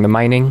been doing the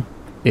mining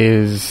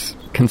is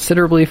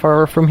considerably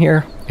far from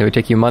here. It would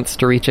take you months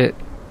to reach it,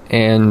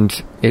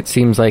 and it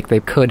seems like they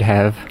could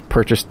have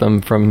purchased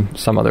them from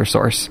some other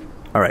source.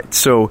 All right,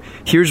 so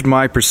here's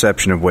my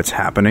perception of what's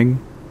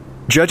happening.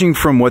 Judging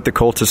from what the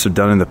cultists have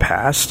done in the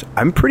past,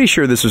 I'm pretty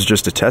sure this was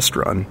just a test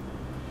run.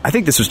 I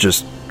think this was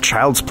just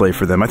child's play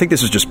for them. I think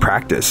this was just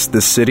practice.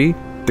 This city,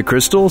 the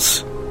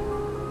crystals,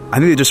 I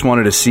think they just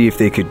wanted to see if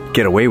they could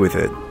get away with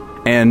it.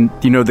 And,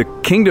 you know, the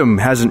kingdom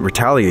hasn't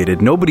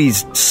retaliated.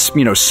 Nobody's,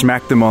 you know,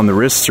 smacked them on the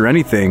wrists or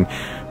anything.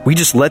 We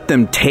just let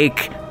them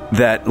take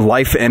that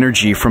life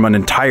energy from an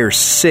entire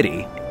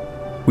city.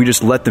 We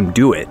just let them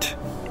do it.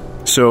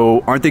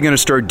 So aren't they going to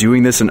start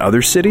doing this in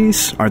other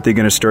cities? Aren't they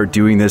going to start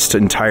doing this to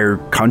entire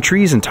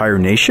countries, entire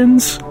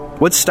nations?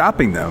 What's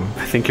stopping them?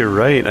 I think you're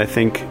right. I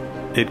think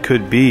it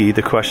could be.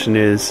 The question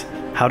is,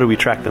 how do we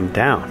track them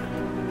down?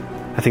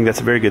 I think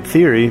that's a very good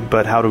theory,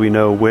 but how do we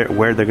know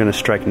where they're going to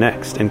strike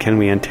next? And can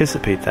we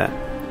anticipate that?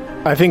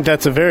 I think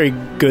that's a very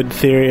good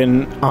theory,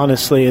 and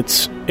honestly,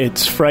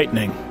 it's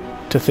frightening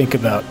to think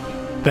about.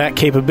 That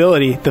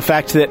capability, the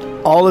fact that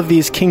all of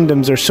these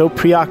kingdoms are so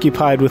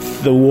preoccupied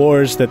with the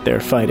wars that they're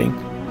fighting,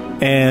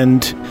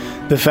 and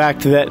the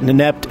fact that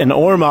Nenept and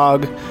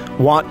Ormog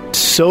want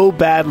so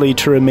badly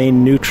to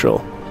remain neutral,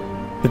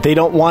 that they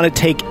don't want to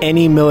take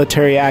any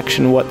military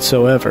action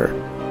whatsoever.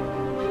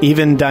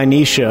 Even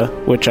Dionysia,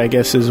 which I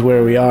guess is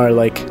where we are,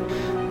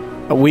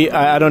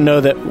 I don't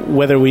know that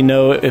whether we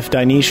know if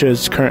Dionysia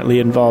is currently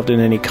involved in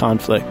any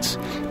conflicts,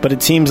 but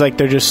it seems like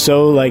they're just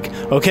so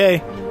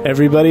okay,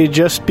 everybody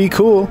just be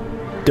cool.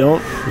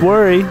 Don't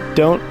worry.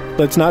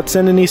 Let's not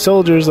send any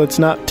soldiers. Let's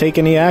not take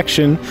any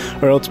action,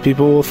 or else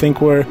people will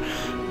think we're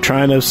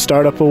trying to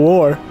start up a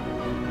war.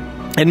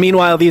 And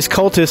meanwhile, these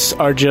cultists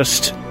are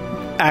just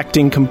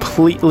acting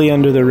completely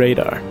under the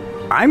radar.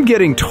 I'm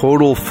getting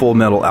total Full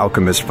Metal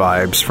Alchemist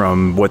vibes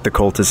from what the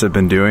cultists have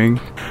been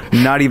doing.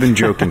 Not even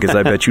joking, because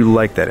I bet you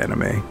like that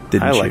anime, didn't you?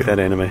 I like that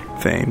anime.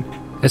 Thane.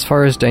 As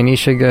far as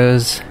Dionysia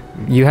goes,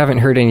 you haven't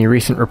heard any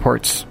recent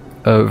reports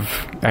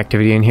of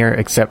activity in here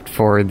except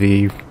for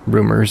the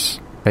rumors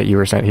that you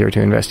were sent here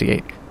to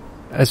investigate.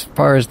 As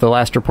far as the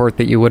last report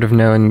that you would have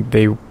known,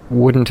 they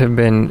wouldn't have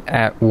been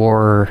at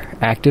war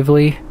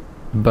actively,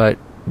 but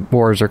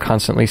wars are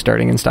constantly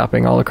starting and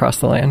stopping all across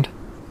the land.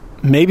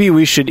 Maybe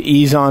we should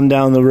ease on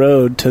down the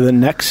road to the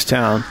next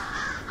town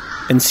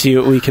and see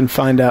what we can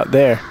find out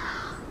there.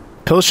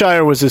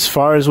 Pilshire was as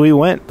far as we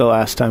went the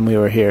last time we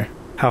were here.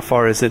 How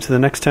far is it to the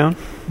next town?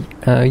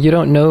 You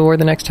don't know where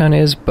the next town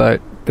is,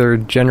 but they're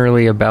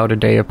generally about a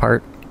day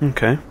apart.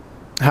 Okay.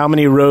 How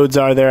many roads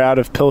are there out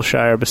of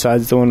Pilshire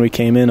besides the one we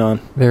came in on?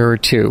 There were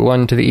two,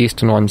 one to the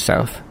east and one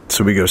south.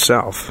 So we go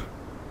south.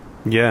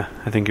 Yeah,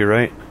 I think you're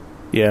right.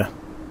 Yeah.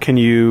 Can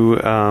you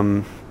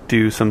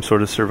do some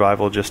sort of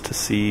survival just to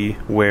see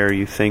where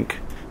you think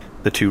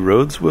the two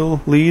roads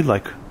will lead?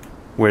 Like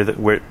where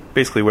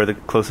the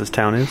closest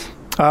town is?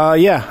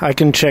 Yeah, I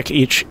can check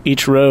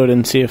each road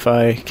and see if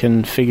I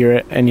can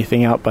figure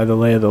anything out by the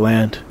lay of the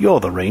land. You're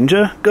the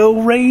ranger.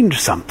 Go range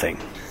something.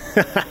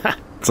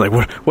 It's like,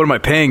 what am I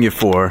paying you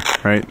for,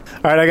 right?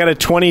 All right, I got a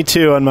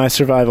 22 on my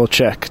survival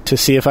check to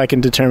see if I can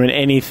determine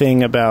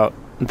anything about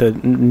the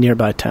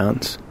nearby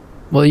towns.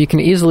 Well, you can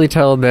easily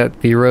tell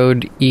that the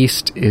road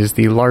east is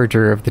the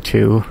larger of the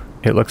two.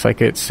 It looks like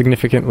it's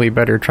significantly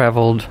better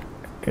traveled.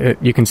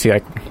 You can see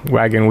like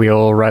wagon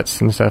wheel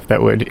ruts and stuff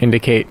that would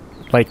indicate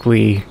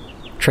likely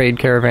trade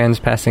caravans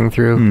passing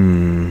through.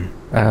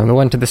 The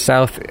one to the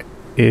south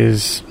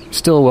is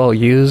still well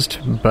used,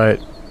 but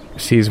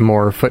sees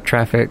more foot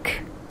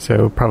traffic,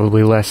 so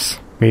probably less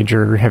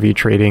major heavy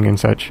trading and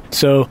such.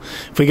 So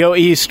if we go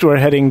east, we're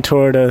heading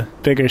toward a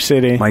bigger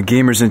city. My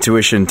gamer's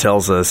intuition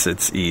tells us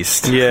it's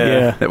east.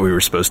 Yeah. That we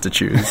were supposed to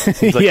choose.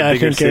 Seems like Yeah, a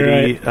bigger I think you're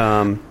city.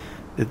 right.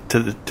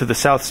 To the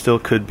south still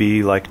could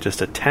be like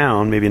just a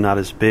town, maybe not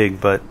as big,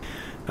 but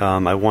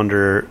I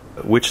wonder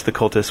which the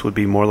cultists would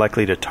be more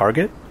likely to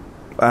target.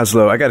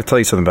 Azlo, I got to tell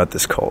you something about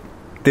this cult.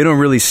 They don't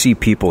really see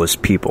people as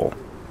people.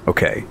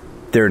 Okay,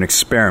 they're an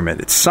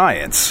experiment. It's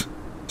science.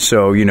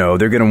 So,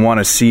 they're going to want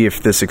to see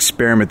if this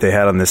experiment they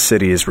had on this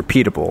city is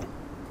repeatable.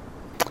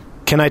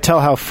 Can I tell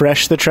how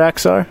fresh the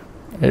tracks are?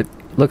 It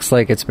looks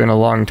like it's been a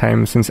long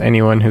time since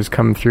anyone has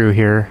come through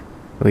here,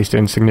 at least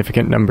in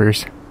significant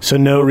numbers. So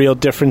no real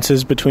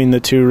differences between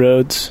the two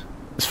roads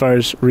as far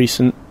as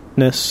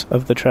recentness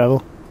of the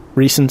travel?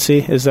 Recency,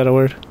 is that a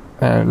word?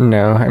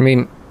 No, I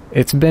mean,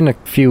 it's been a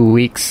few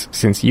weeks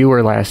since you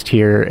were last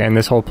here, and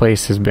this whole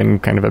place has been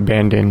kind of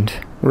abandoned.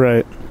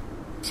 Right.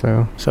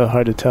 So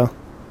hard to tell.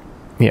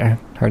 Yeah,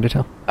 hard to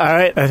tell. All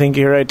right, I think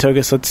you're right,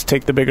 Tokas. Let's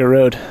take the bigger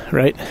road,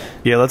 right?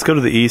 Yeah, let's go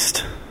to the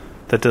east.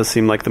 That does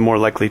seem like the more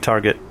likely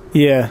target.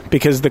 Yeah,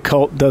 because the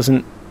cult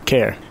doesn't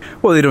care.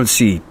 Well, they don't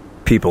see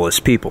people as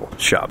people,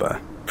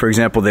 Shabba. For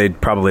example, they'd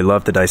probably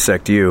love to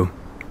dissect you,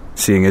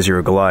 seeing as you're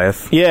a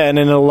Goliath. Yeah, and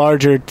in a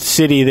larger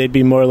city, they'd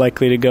be more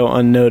likely to go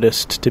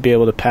unnoticed to be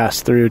able to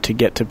pass through to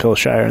get to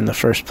Pilshire in the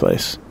first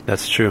place.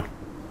 That's true.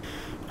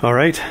 All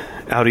right,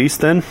 out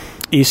east then?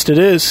 East it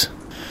is.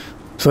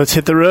 So let's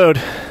hit the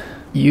road.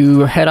 You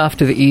head off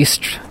to the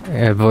east,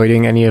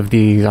 avoiding any of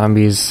the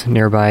zombies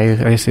nearby,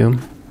 I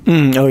assume.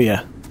 Oh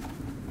yeah.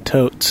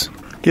 Totes.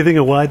 Giving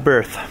a wide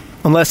berth.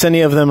 Unless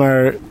any of them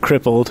are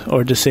crippled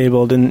or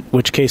disabled, in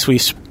which case we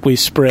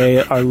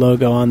spray our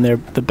logo on the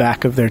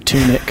back of their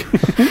tunic.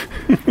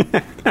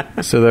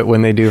 So that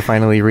when they do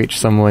finally reach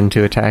someone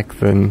to attack,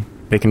 then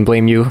they can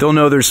blame you. They'll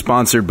know they're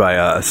sponsored by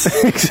us.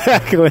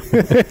 Exactly.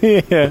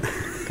 Yeah.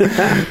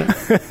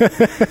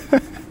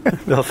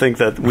 They'll think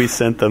that we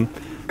sent them.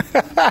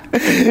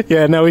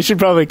 Yeah, no, we should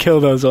probably kill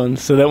those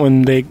ones so that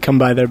when they come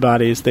by their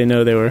bodies, they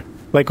know they were,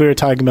 like we were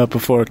talking about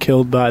before,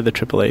 killed by the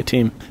AAA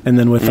team. And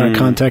then with our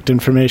contact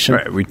information.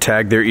 Right, we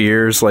tag their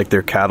ears like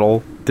they're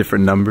cattle,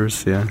 different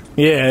numbers, yeah.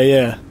 Yeah.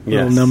 Yes.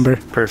 Little number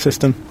Perfect.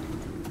 system.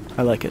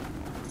 I like it.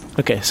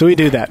 Okay, so we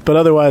do that, but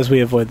otherwise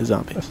we avoid the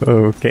zombies.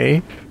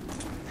 Okay.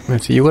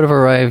 Let's see, you would have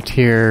arrived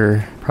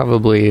here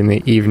probably in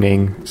the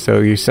evening,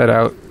 so you set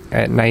out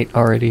at night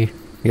already.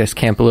 I guess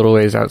camp a little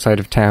ways outside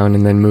of town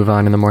and then move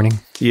on in the morning.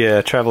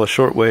 Yeah, travel a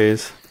short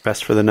ways,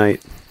 rest for the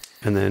night,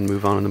 and then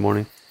move on in the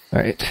morning. All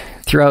right.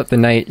 Throughout the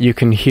night, you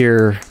can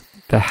hear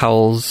the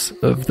howls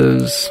of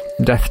those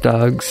death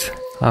dogs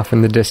off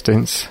in the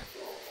distance.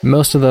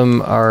 Most of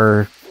them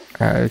are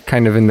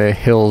kind of in the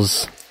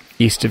hills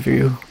east of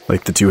you.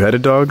 Like the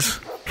two-headed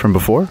dogs from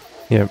before?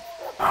 Yep.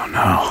 Oh,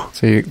 no.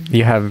 So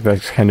you have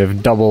this kind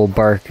of double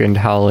bark and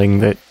howling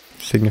that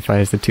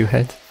signifies the two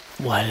heads.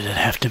 Why did it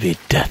have to be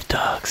death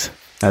dogs?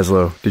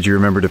 Azlo, did you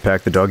remember to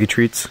pack the doggy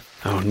treats?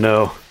 Oh,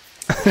 no.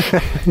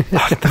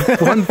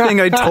 One thing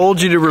I told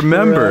you to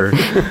remember.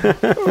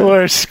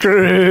 We're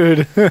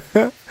screwed.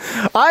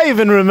 I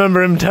even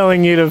remember him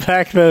telling you to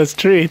pack those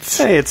treats.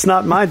 Hey, it's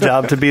not my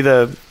job to be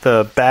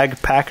the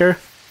bag packer.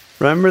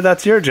 Remember,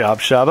 that's your job,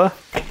 Shabba.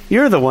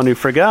 You're the one who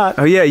forgot.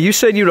 Oh, yeah, you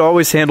said you'd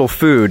always handle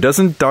food.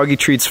 Doesn't doggy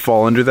treats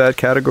fall under that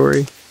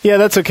category? Yeah,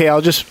 that's okay. I'll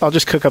just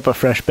cook up a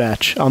fresh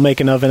batch. I'll make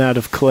an oven out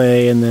of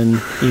clay and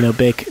then,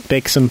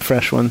 bake some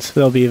fresh ones.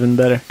 They'll be even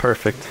better.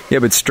 Perfect. Yeah,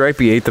 but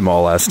Stripey ate them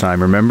all last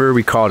time. Remember?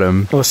 We caught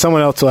him. Well,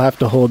 someone else will have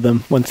to hold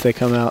them once they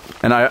come out.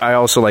 And I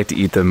also like to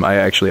eat them.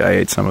 I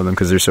ate some of them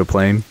because they're so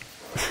plain.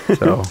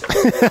 So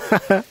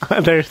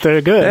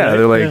they're good. Yeah, right?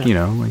 they're like,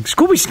 like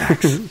Scooby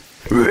snacks.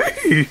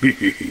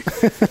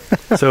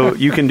 So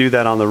you can do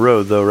that on the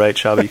road, though, right,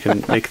 Shabba? You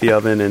can make the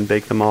oven and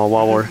bake them all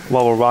while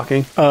we're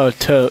walking? Oh,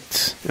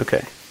 totes.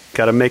 Okay.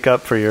 Got to make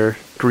up for your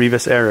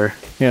grievous error.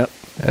 Yep.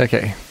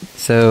 Okay,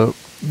 so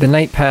the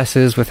night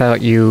passes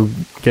without you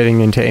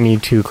getting into any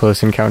too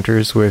close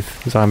encounters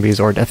with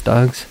zombies or death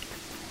dogs.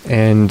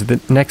 And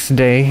the next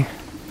day,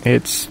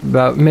 it's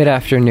about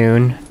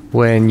mid-afternoon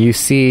when you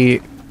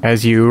see,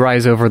 as you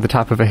rise over the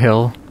top of a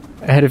hill,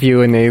 ahead of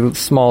you in a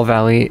small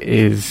valley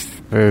is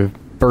a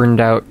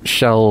burned-out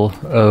shell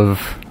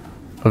of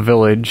a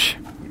village.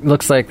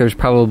 Looks like there's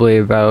probably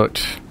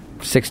about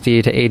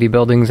 60 to 80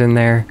 buildings in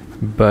there,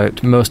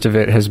 but most of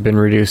it has been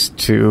reduced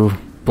to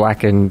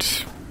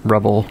blackened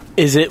rubble.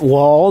 Is it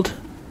walled,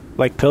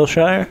 like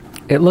Pilshire?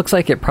 It looks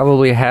like it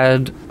probably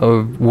had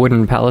a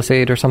wooden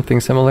palisade or something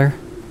similar,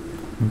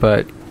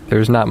 but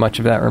there's not much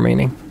of that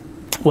remaining.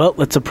 Well,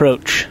 let's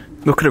approach.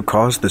 What could have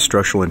caused the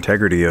structural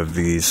integrity of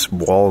these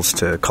walls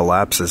to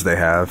collapse as they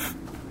have?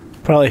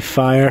 Probably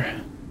fire.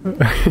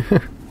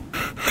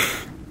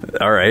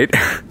 All right.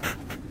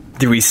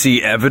 Do we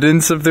see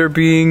evidence of there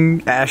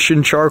being ash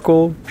and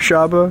charcoal,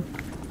 Shabba?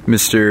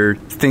 Mr.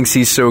 thinks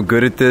he's so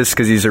good at this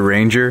because he's a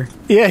ranger?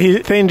 Yeah,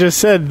 Thane just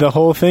said the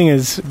whole thing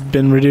has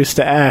been reduced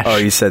to ash. Oh,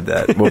 you said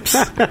that. Whoops.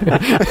 I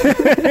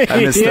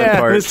missed that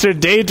part. Mr.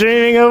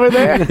 Daydreaming over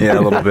there? Yeah,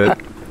 a little bit.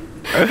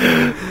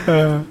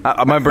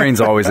 My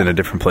brain's always in a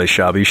different place,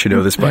 Shabba. You should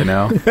know this by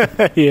now.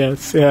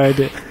 Yes, yeah, I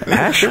did.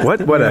 Ash?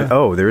 What?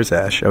 Oh, there is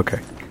ash.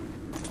 Okay.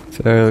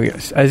 So,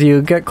 yes, as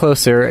you get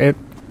closer,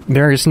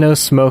 there is no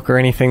smoke or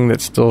anything that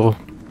still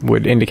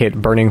would indicate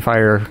burning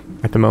fire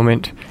at the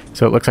moment.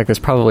 So it looks like this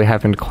probably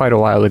happened quite a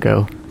while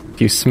ago.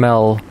 You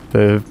smell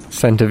the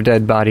scent of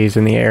dead bodies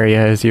in the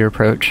area as you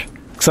approach.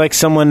 Looks like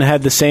someone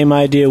had the same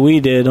idea we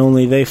did,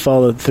 only they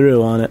followed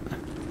through on it.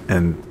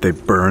 And they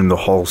burned the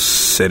whole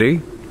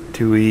city?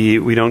 Do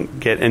we don't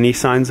get any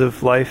signs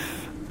of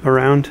life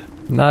around?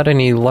 Not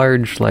any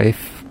large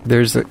life.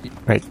 There's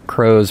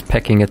crows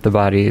pecking at the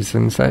bodies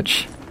and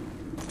such.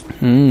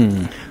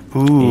 Ooh.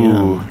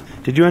 Yeah.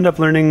 Did you end up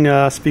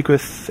learning speak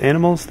with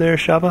animals there,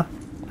 Shabba?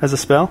 As a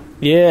spell?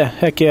 Yeah,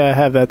 heck yeah, I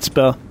have that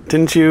spell.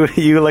 Didn't you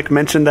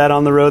mention that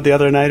on the road the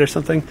other night or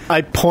something?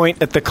 I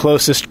point at the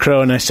closest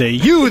crow and I say,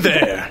 "You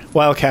there!"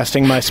 while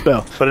casting my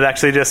spell. But it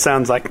actually just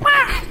sounds like...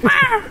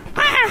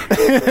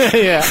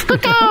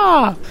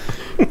 Yeah.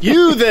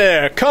 You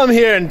there! Come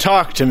here and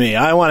talk to me.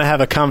 I want to have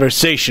a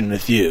conversation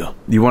with you.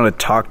 You want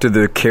to talk to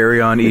the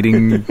carrion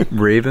eating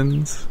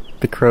ravens?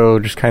 The crow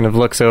just kind of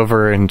looks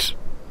over and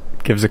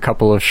gives a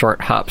couple of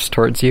short hops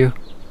towards you.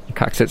 He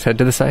cocks its head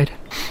to the side.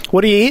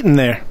 What are you eating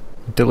there?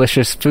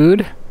 Delicious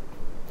food?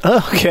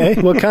 Oh, okay.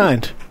 What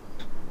kind?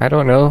 I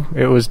don't know.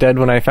 It was dead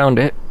when I found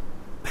it.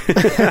 Wait,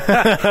 is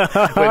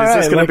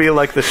this going to be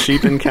like the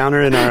sheep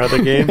encounter in our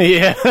other game?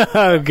 Yeah.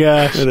 Oh,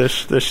 gosh.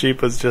 The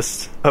sheep was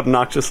just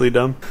obnoxiously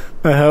dumb.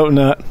 I hope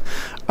not.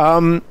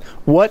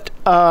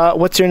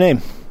 What's your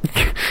name?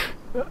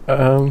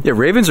 Yeah,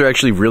 ravens are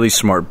actually really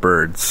smart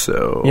birds,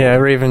 so... Yeah,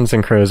 ravens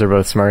and crows are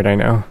both smart, I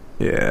know.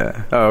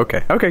 Yeah. Oh,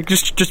 okay. Okay,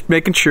 just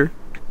making sure.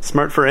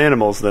 Smart for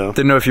animals, though.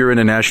 Didn't know if you were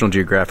into National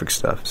Geographic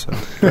stuff, so...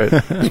 But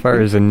as far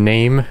as a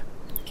name,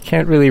 you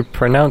can't really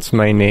pronounce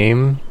my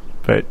name,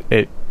 but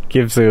it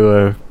gives you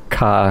a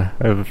caw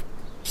of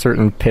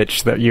certain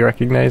pitch that you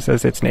recognize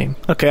as its name.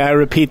 Okay, I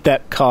repeat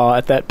that caw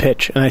at that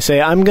pitch, and I say,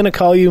 I'm going to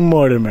call you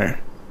Mortimer.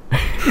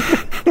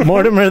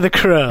 Mortimer the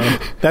Crow.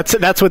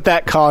 That's what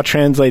that caw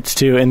translates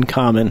to in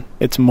common.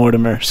 It's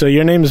Mortimer. So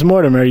your name is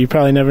Mortimer. You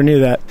probably never knew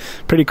that.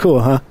 Pretty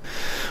cool, huh?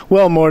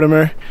 Well,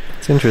 Mortimer.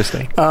 It's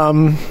interesting.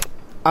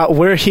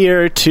 We're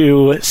here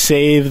to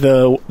save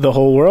the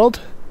whole world,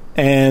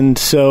 and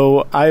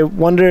so I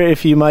wonder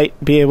if you might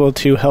be able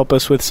to help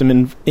us with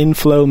some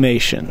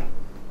inflammation.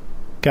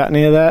 Got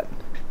any of that?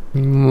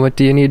 What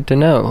do you need to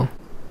know?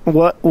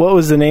 What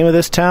was the name of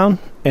this town,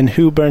 and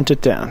who burnt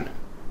it down?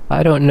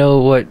 I don't know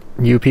what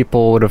you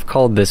people would have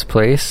called this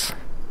place.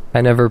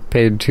 I never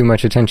paid too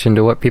much attention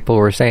to what people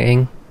were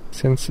saying,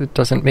 since it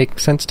doesn't make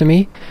sense to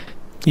me.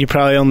 You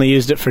probably only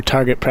used it for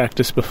target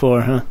practice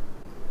before, huh?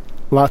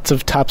 Lots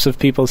of tops of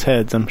people's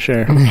heads, I'm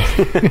sure.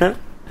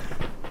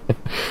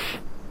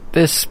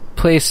 This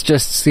place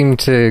just seemed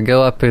to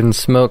go up in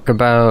smoke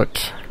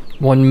about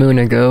 1 moon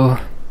ago.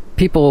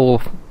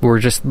 People were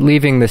just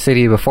leaving the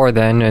city before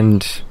then,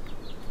 and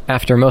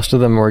after most of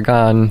them were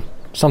gone,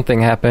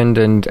 something happened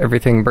and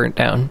everything burnt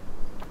down.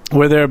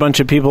 Were there a bunch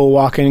of people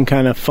walking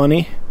kind of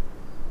funny?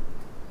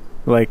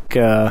 Like,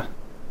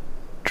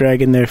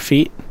 dragging their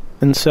feet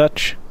and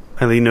such?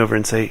 I lean over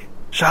and say,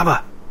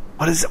 Shabba,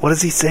 what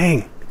is he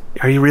saying?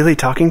 Are you really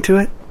talking to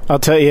it? I'll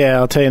tell you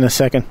in a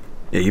second.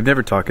 Yeah, you've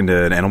never talked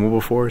to an animal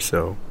before,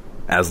 so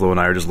Azlo and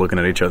I are just looking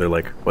at each other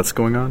like, what's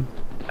going on?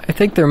 I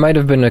think there might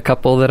have been a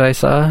couple that I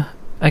saw.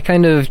 I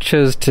kind of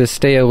chose to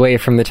stay away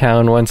from the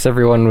town once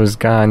everyone was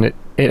gone.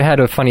 It had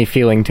a funny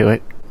feeling to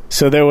it.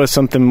 So there was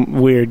something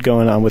weird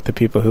going on with the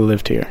people who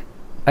lived here.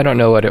 I don't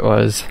know what it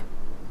was.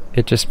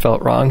 It just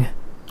felt wrong.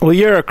 Well,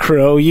 you're a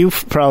crow. You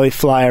probably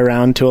fly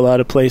around to a lot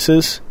of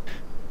places.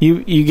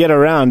 You get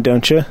around,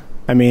 don't you?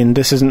 I mean,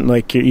 this isn't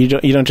like you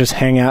don't just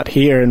hang out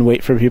here and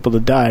wait for people to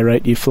die,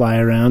 right? You fly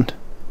around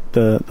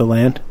the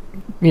land.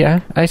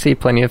 Yeah, I see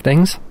plenty of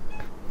things.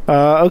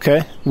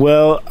 Okay.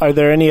 Well, are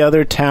there any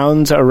other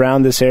towns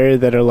around this area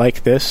that are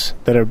like this,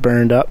 that are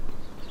burned up?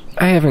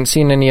 I haven't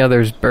seen any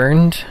others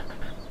burned.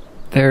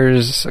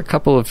 There's a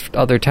couple of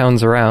other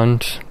towns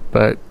around,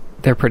 but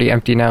they're pretty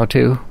empty now,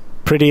 too.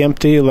 Pretty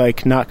empty?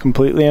 Like, not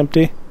completely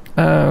empty?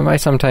 I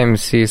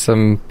sometimes see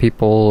some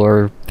people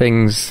or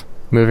things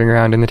moving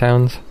around in the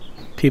towns.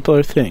 People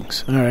or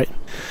things. All right.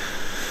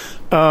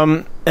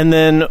 And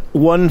then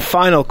one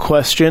final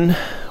question.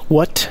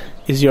 What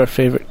is your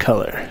favorite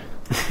color?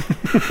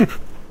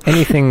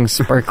 Anything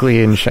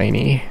sparkly and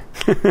shiny.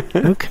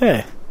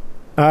 Okay.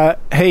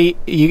 Hey,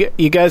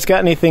 you guys got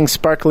anything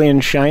sparkly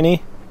and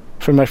shiny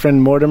for my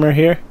friend Mortimer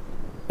here?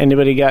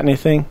 Anybody got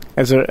anything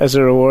as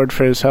a reward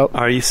for his help?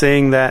 Are you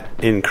saying that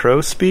in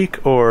crow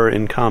speak or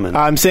in common?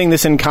 I'm saying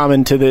this in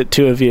common to the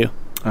two of you.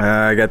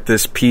 I got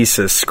this piece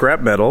of scrap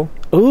metal.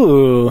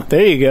 Ooh,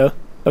 there you go.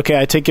 Okay,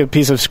 I take a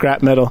piece of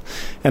scrap metal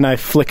and I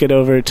flick it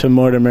over to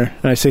Mortimer.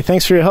 And I say,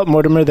 thanks for your help,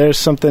 Mortimer. There's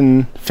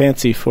something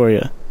fancy for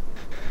you.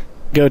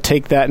 Go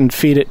take that and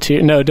feed it to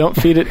your... No, don't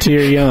feed it to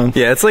your young.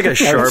 Yeah, it's like a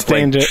sharp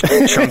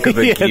chunk of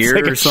a yeah, gear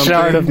it's like or something. A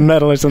shard of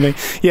metal or something.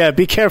 Yeah,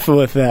 be careful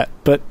with that.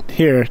 But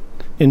here,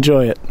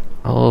 enjoy it.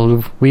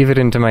 I'll weave it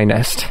into my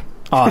nest.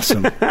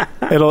 Awesome.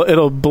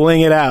 It'll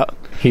bling it out.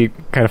 He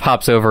kind of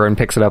hops over and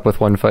picks it up with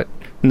one foot.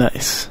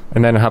 Nice.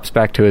 And then hops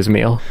back to his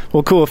meal.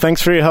 Well, cool.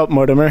 Thanks for your help,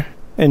 Mortimer.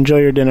 Enjoy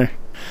your dinner.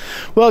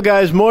 Well,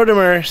 guys,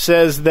 Mortimer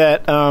says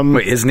that...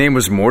 Wait, his name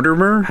was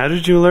Mortimer? How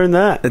did you learn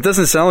that? It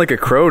doesn't sound like a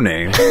crow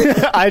name.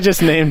 I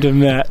just named him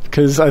that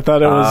because I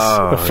thought it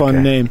was a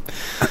fun name.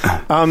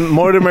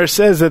 Mortimer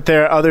says that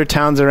there are other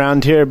towns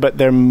around here, but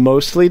they're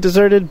mostly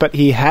deserted, but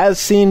he has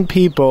seen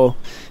people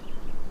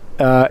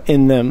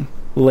in them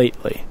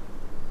lately.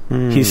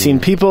 He's seen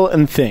people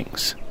and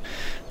things.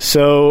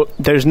 So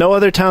there's no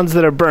other towns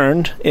that are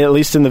burned, at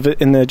least in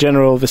the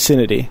general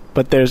vicinity.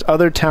 But there's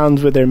other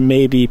towns where there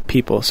may be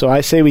people. So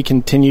I say we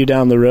continue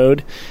down the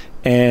road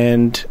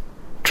and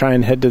try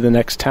and head to the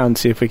next town,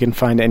 see if we can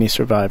find any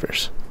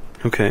survivors.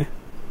 Okay.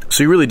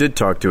 So you really did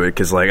talk to it,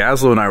 because like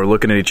Azlo and I were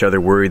looking at each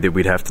other, worried that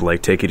we'd have to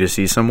like take you to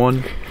see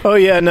someone. Oh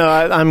yeah, no,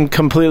 I'm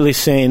completely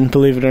sane,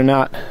 believe it or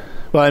not.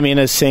 Well, I mean,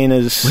 as sane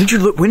as...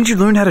 When did you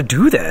learn how to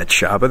do that,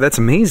 Shabba? That's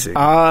amazing.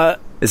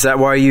 Is that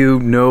why you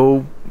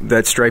know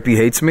that Stripey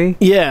hates me?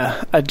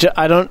 Yeah, I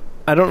don't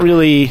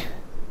really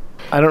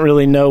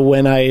know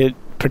when I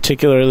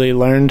particularly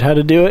learned how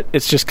to do it.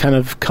 It's just kind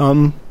of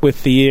come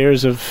with the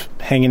years of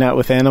hanging out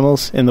with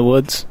animals in the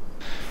woods.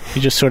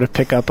 You just sort of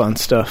pick up on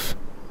stuff,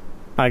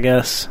 I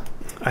guess.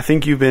 I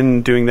think you've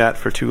been doing that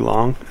for too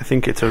long. I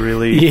think it's a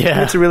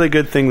really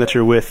good thing that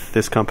you're with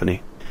this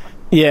company.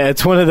 Yeah,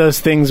 it's one of those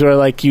things where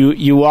like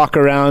you walk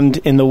around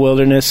in the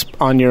wilderness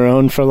on your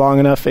own for long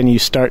enough and you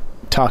start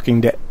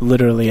talking to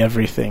literally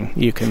everything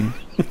you can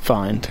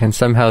find. And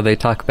somehow they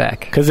talk back.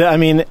 Because, I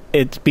mean,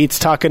 it beats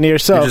talking to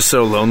yourself. You're just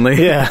so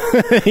lonely. Yeah.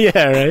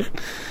 Yeah, right?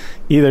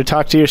 You either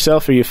talk to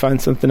yourself or you find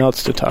something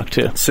else to talk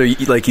to. So,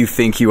 you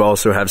think you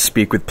also have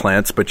speak with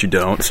plants, but you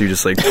don't, so you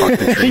just, talk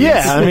to trees.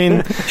 Yeah, I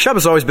mean...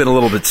 Shabba's always been a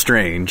little bit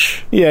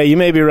strange. Yeah, you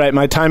may be right.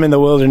 My time in the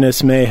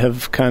wilderness may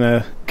have kind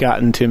of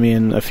gotten to me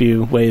in a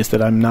few ways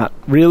that I'm not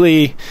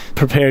really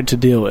prepared to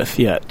deal with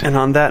yet. And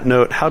on that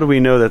note, how do we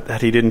know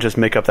that he didn't just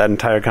make up that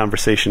entire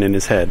conversation in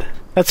his head?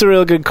 That's a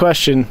real good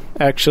question,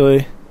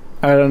 actually.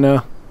 I don't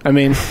know. I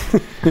mean,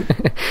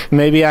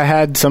 maybe I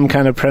had some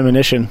kind of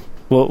premonition.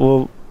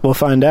 We'll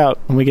find out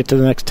when we get to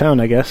the next town,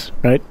 I guess,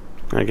 right?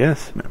 I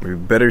guess. We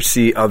better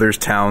see other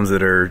towns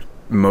that are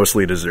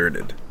mostly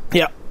deserted.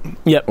 Yeah.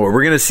 Yep. Or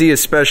we're going to see a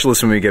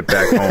specialist when we get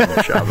back home,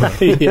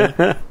 Shabba.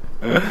 Yeah.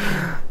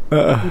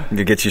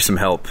 To get you some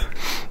help.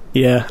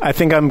 Yeah, I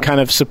think I'm kind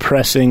of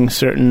suppressing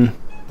certain,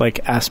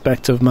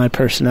 aspects of my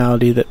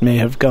personality that may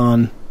have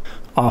gone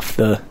off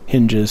the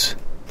hinges.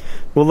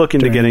 We'll look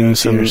into getting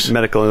some years.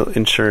 medical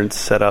insurance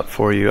set up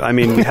for you. I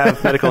mean, we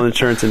have medical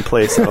insurance in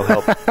place that'll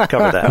help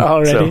cover that.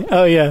 Already? So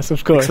oh, yes,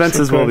 of course.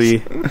 Expenses will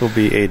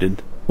be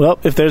aided. Well,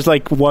 if there's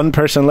one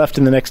person left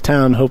in the next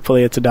town,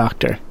 hopefully it's a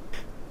doctor.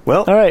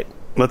 Well, all right.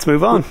 Let's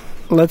move on.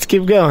 Let's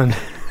keep going.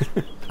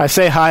 I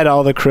say hi to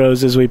all the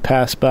crows as we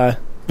pass by.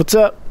 What's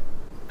up?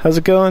 How's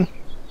it going?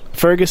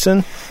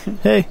 Ferguson?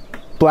 Hey.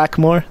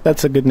 Blackmore?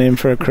 That's a good name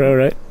for a crow,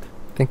 right?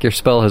 I think your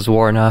spell has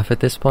worn off at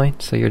this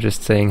point, so you're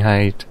just saying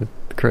hi to the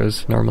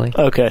crows normally.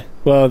 Okay.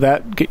 Well,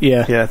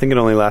 yeah. Yeah, I think it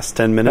only lasts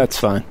 10 minutes. That's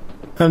fine.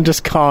 I'm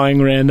just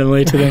cawing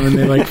randomly to them and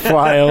they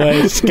fly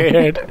away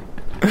scared.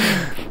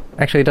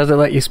 Actually, does it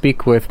let you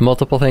speak with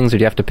multiple things, or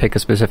do you have to pick a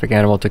specific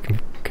animal to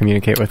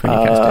communicate with when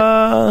you cast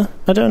it?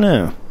 I don't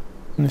know.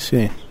 Let me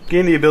see.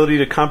 Gain the ability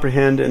to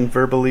comprehend and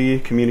verbally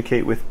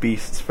communicate with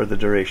beasts for the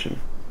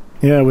duration.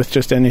 Yeah, with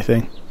just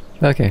anything.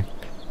 Okay.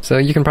 So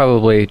you can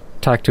probably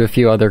talk to a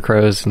few other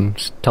crows and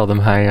just tell them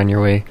hi on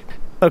your way.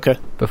 Okay.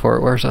 Before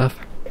it wears off.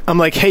 I'm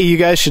like, hey, you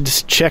guys should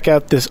just check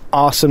out this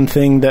awesome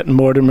thing that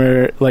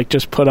Mortimer,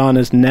 just put on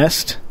his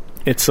nest.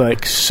 It's,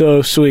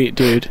 so sweet,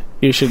 dude.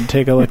 You should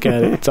take a look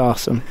at it. It's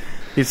awesome.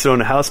 He's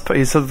throwing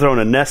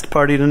a nest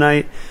party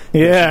tonight.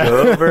 Yeah.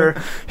 Go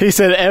over. He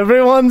said,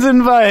 everyone's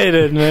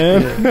invited,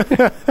 man.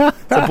 Yeah.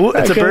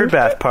 It's a bird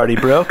bath party,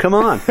 bro. Come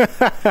on.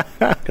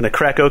 Gonna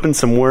crack open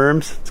some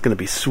worms. It's gonna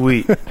be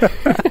sweet.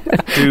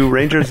 Do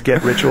rangers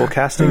get ritual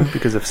casting?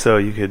 Because if so,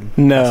 you could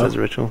cast as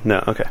a ritual.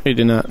 No, okay. We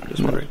do not.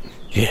 Just wondering.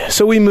 Yeah,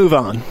 so we move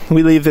on.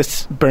 We leave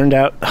this burned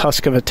out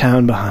husk of a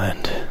town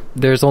behind.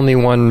 There's only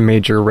one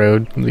major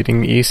road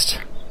leading east.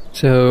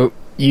 So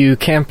you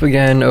camp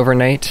again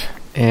overnight,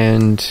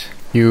 and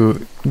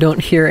you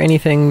don't hear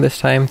anything this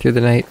time through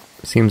the night.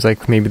 Seems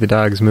like maybe the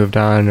dogs moved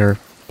on or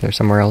they're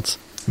somewhere else.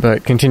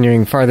 But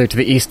continuing farther to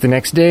the east the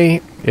next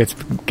day, it's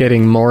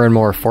getting more and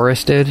more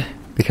forested,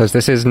 because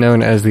this is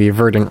known as the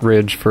Verdant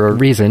Ridge for a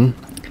reason.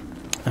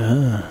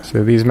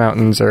 So these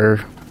mountains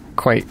are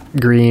quite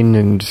green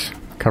and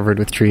covered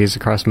with trees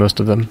across most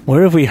of them.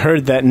 Where have we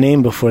heard that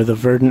name before, the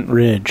Verdant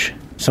Ridge?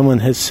 Someone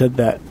has said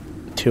that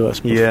to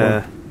us before.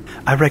 Yeah,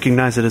 I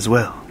recognize it as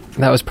well.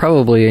 That was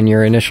probably in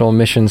your initial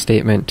mission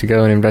statement to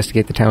go and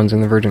investigate the towns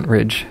in the Verdant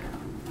Ridge.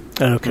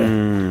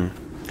 Okay.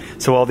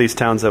 So all these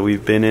towns that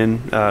we've been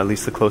in, at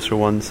least the closer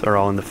ones, are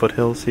all in the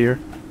foothills here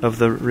of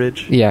the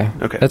ridge? Yeah.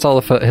 Okay. That's all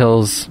the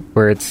foothills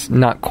where it's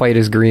not quite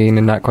as green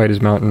and not quite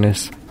as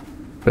mountainous.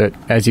 But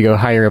as you go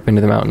higher up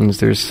into the mountains,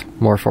 there's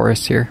more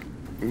forests here.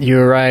 You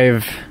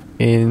arrive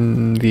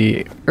in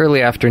the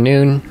early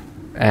afternoon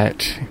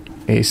at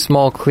a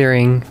small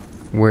clearing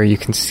where you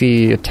can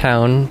see a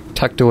town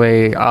tucked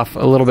away off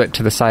a little bit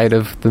to the side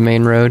of the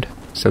main road.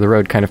 So the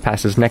road kind of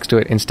passes next to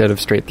it instead of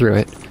straight through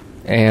it.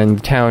 And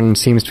the town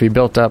seems to be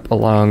built up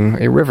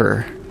along a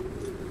river,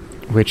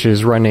 which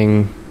is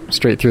running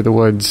straight through the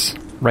woods,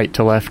 right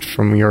to left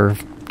from your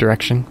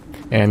direction.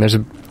 And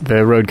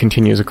the road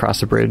continues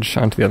across a bridge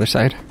onto the other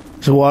side.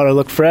 Does the water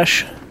look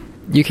fresh?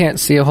 You can't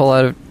see a whole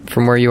lot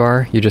from where you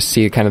are. You just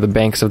see kind of the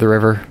banks of the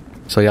river,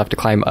 so you have to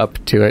climb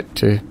up to it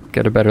to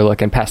get a better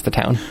look and past the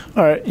town.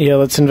 All right, yeah,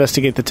 let's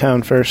investigate the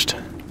town first.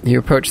 You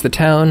approach the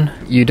town.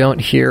 You don't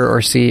hear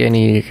or see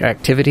any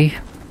activity.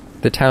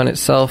 The town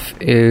itself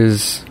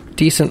is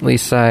decently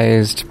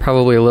sized,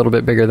 probably a little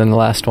bit bigger than the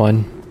last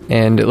one,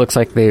 and it looks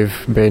like they've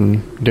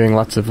been doing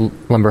lots of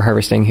lumber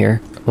harvesting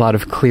here. A lot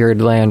of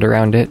cleared land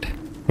around it,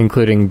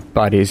 including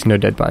bodies, no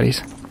dead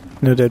bodies.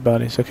 No dead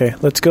bodies, okay.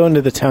 Let's go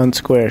into the town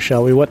square,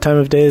 shall we? What time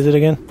of day is it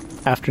again?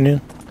 Afternoon?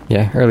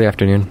 Yeah, early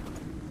afternoon.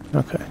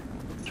 Okay.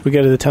 Should we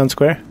go to the town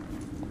square?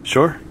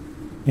 Sure.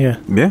 Yeah.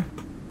 Yeah.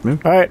 All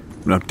right.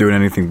 Not doing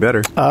anything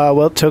better.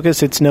 Well,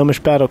 Tokas, it's Gnomish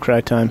battle cry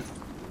time.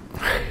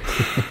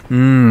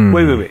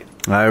 Wait.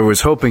 I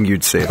was hoping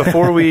you'd say that.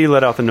 Before we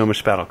let out the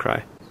Gnomish battle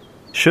cry,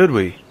 should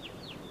we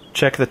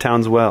check the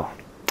town's well?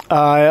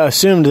 I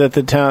assumed that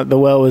the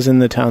well was in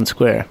the town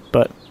square,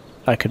 but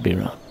I could be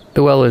wrong.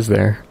 The well is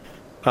there.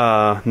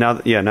 Now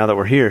that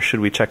we're here,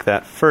 should we check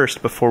that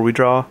first before we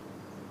draw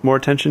more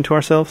attention to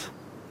ourselves?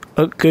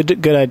 Oh,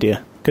 good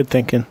idea. Good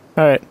thinking.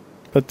 All right,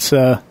 let's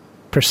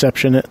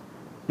perception it.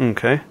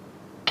 Okay.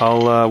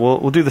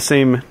 We'll do the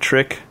same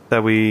trick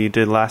that we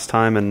did last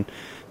time and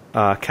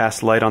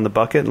cast light on the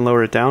bucket and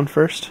lower it down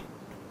first.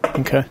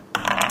 Okay.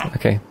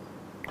 Okay.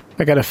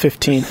 I got a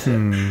 15.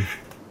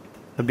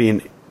 That'd be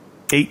an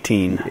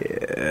 18.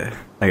 Yeah.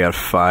 I got a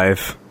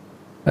 5.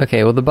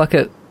 Okay, well, the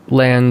bucket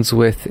lands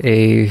with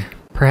a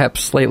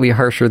perhaps slightly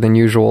harsher than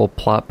usual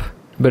plop,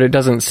 but it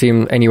doesn't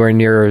seem anywhere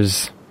near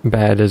as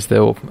bad as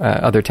the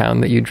other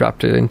town that you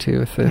dropped it into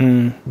with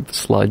the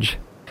sludge.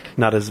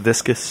 Not as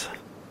viscous.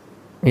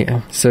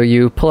 Yeah, so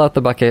you pull out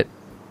the bucket,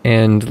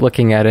 and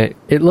looking at it,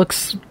 it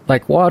looks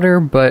like water,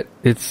 but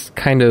it's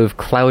kind of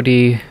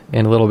cloudy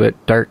and a little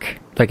bit dark.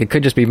 Like it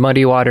could just be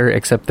muddy water,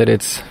 except that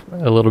it's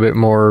a little bit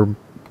more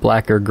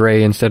black or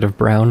gray instead of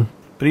brown.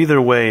 But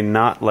either way,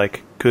 not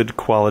like good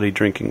quality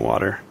drinking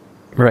water.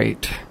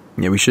 Right.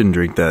 Yeah, we shouldn't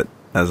drink that,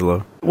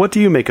 Azlo. What do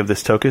you make of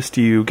this, Tokas?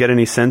 Do you get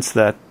any sense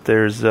that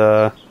there's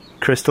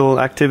crystal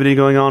activity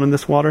going on in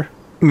this water?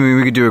 I mean,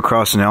 we could do a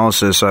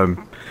cross-analysis. Let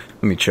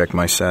me check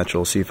my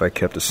satchel, see if I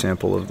kept a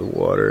sample of the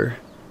water.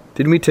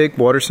 Didn't we take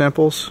water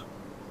samples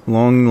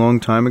long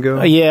time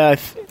ago? Yeah,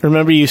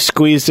 remember you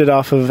squeezed it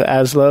off of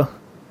Azlo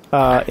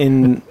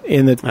in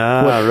the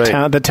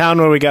town, the town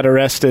where we got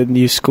arrested.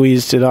 You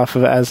squeezed it off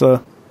of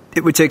Azlo.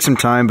 It would take some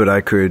time, but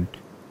I could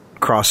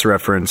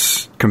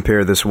cross-reference,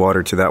 compare this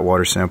water to that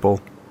water sample.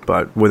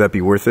 But would that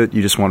be worth it?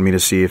 You just want me to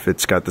see if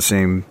it's got the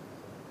same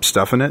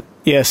stuff in it?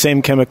 Yeah,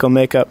 same chemical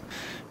makeup.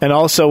 And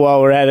also,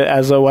 while we're at it,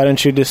 Azlo, why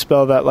don't you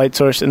dispel that light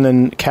source and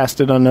then cast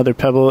it on another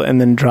pebble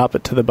and then drop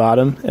it to the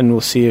bottom, and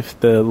we'll see if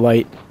the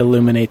light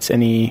illuminates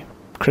any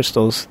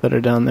crystals that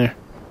are down there.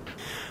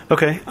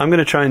 Okay, I'm going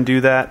to try and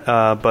do that,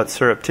 but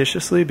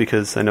surreptitiously,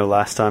 because I know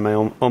last time I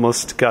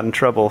almost got in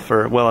trouble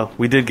for... Well,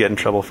 we did get in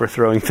trouble for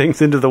throwing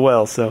things into the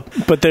well, so...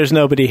 But there's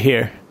nobody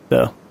here,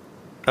 though.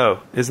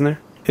 Oh, isn't there?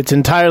 It's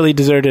entirely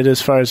deserted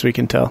as far as we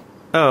can tell.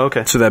 Oh,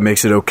 okay. So that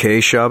makes it okay,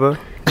 Shabba?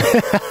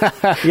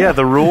 Yeah,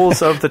 the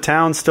rules of the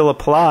town still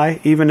apply,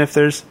 even if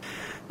there's...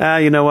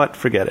 you know what?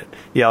 Forget it.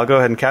 Yeah, I'll go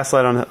ahead and cast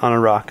light on a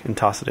rock and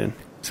toss it in.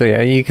 So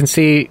yeah, you can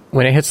see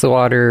when it hits the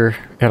water,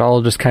 it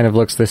all just kind of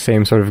looks the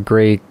same sort of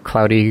gray,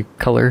 cloudy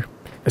color.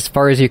 As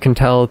far as you can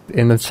tell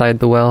inside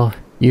the well,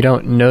 you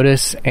don't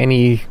notice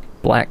any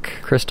black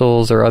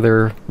crystals or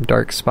other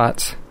dark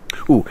spots.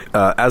 Ooh,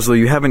 Azlo,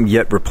 you haven't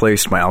yet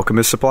replaced my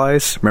alchemist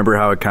supplies. Remember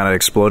how it kind of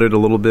exploded a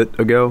little bit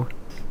ago?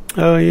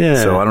 Oh,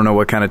 yeah. So I don't know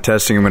what kind of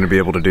testing I'm going to be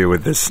able to do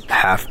with this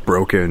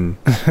half-broken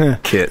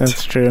kit.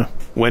 That's true.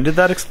 When did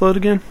that explode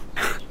again?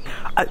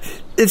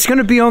 It's going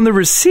to be on the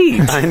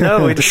receipt. I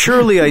know.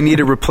 Surely I need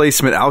a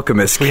replacement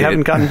alchemist kit. We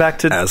haven't gotten back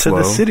to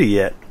the city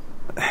yet.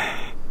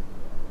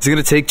 Is it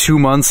going to take 2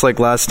 months like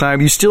last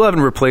time? You still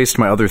haven't replaced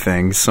my other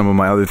things, some of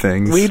my other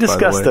things. We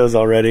discussed those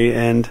already,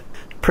 and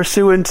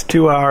pursuant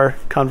to our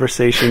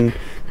conversation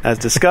as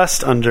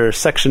discussed under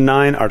Section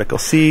 9, Article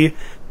C,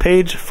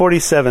 page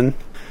 47...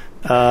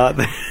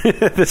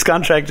 this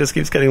contract just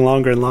keeps getting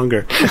longer and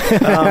longer.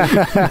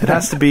 It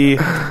has to be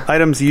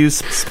items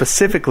used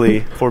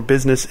specifically for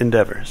business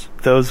endeavors.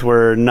 Those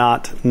were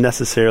not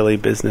necessarily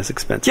business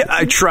expenses. Yeah,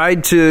 I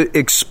tried to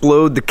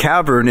explode the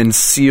cavern and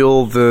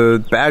seal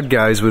the bad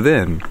guys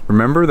within.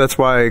 Remember? That's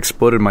why I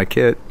exploded my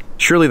kit.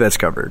 Surely that's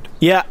covered.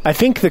 Yeah, I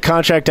think the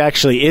contract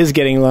actually is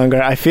getting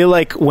longer. I feel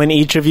like when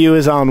each of you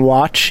is on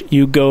watch,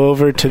 you go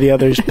over to the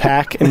other's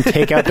pack and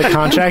take out the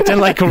contract and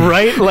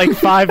write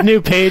 5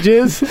 new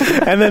pages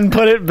and then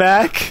put it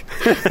back.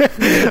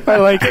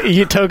 Or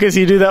Tokas,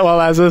 you do that while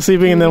Azlo's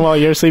sleeping, and then while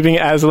you're sleeping,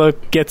 Azlo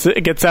gets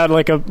out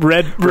a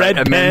red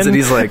pen and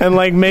he's like, and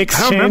makes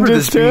I don't changes remember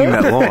this to being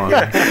it. that long.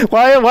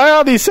 Why are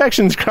all these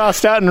sections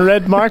crossed out in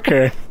red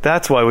marker?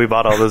 That's why we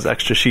bought all those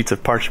extra sheets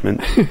of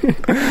parchment.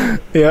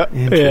 Yeah,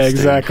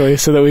 exactly.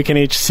 So that we can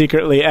each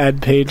secretly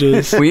add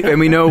pages.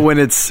 We know when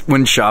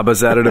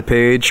Shabba's added a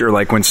page or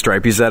when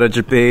Stripey's added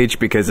a page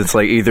because it's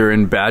either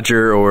in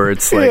Badger or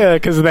it's yeah,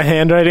 because the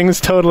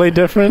handwriting's totally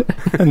different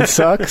and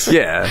sucks.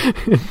 Yeah.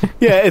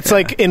 Yeah, it's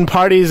in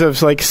parties of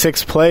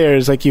 6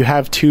 players, you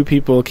have 2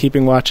 people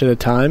keeping watch at a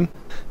time.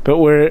 But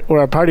where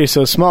our party's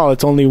so small,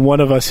 it's only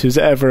one of us who's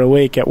ever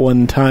awake at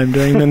one time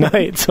during the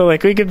night. So we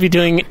could be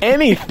doing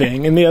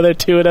anything, and the other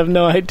 2 would have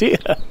no idea.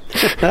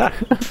 All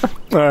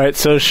right,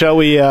 so shall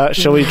we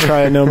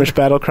try a gnomish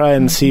battle cry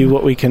and see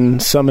what we can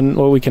summon,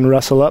 what we can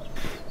rustle up?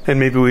 And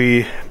maybe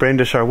we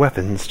brandish our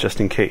weapons just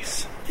in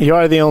case. You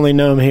are the only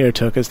gnome here,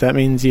 Tokas. That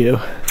means you.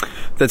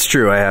 That's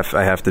true. I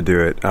have to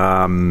do it.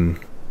 All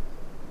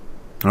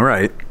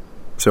right.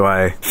 So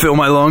I fill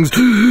my lungs.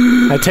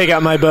 I take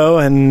out my bow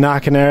and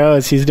knock an arrow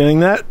as he's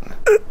doing that.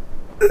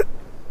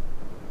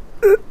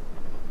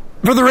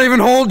 For the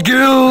Ravenhold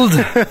Guild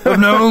of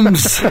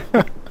Gnomes.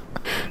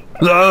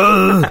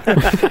 We're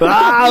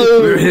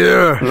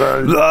here.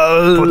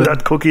 Put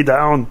that cookie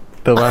down.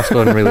 The last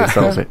one really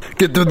sells it.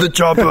 Get to the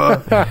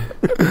chopper. I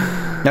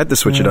had to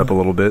switch it up a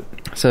little bit.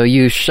 So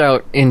you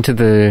shout into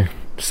the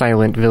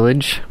silent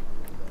village.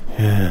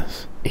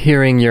 Yes.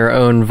 Hearing your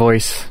own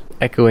voice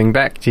echoing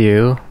back to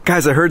you.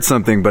 Guys, I heard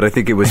something, but I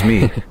think it was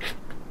me.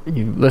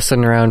 You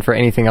listen around for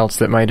anything else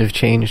that might have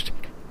changed.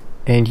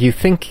 And you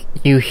think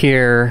you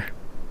hear,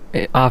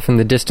 off in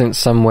the distance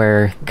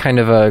somewhere, kind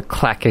of a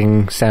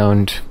clacking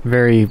sound,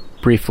 very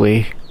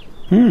briefly.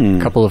 A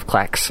couple of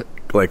clacks.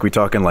 We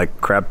talking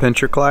crab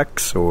pincher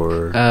clacks,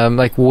 or?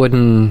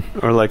 Wooden...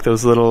 Or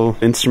those little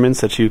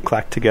instruments that you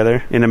clack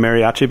together in a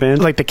mariachi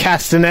band? Like the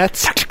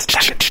castanets?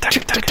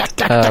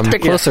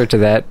 Closer to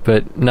that,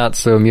 but not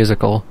so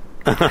musical.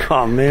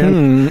 Oh,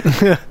 man.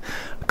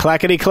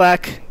 Clackety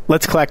clack.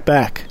 Let's clack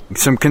back.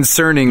 Some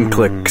concerning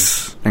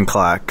clicks and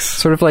clacks.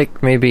 Sort of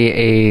maybe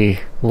a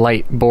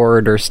light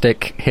board or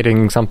stick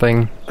hitting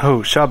something. Oh,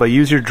 Shabba,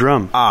 use your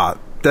drum.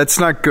 That's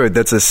not good.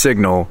 That's a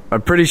signal.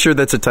 I'm pretty sure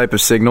that's a type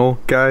of signal,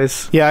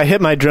 guys. Yeah, I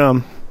hit my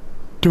drum.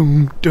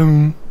 Doom,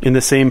 doom. In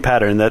the same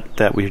pattern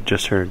that we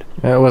just heard.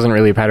 It wasn't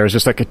really a pattern. It was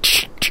just a...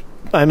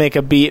 I make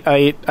a beat.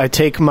 I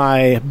take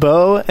my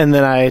bow, and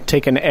then I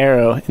take an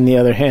arrow in the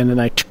other hand, and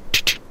I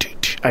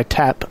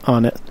tap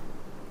on it.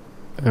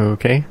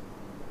 Okay.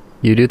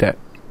 You do that.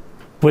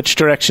 Which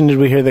direction did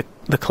we hear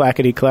the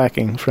clackety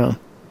clacking from?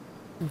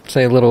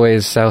 Say a little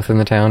ways south in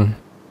the town.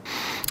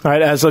 All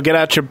right, Azlo, get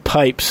out your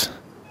pipes.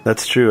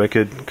 That's true. I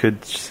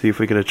could see if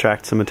we could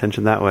attract some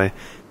attention that way.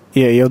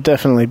 Yeah, you'll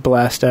definitely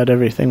blast out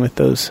everything with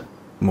those.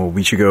 Well,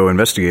 we should go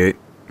investigate.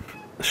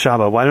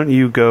 Shabba, why don't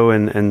you go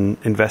and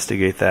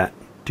investigate that?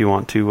 Do you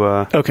want to...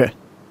 Okay.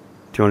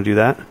 Do you want to do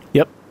that?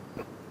 Yep.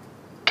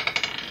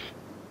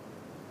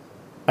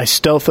 I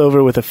stealth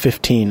over with a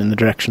 15 in the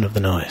direction of the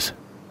noise.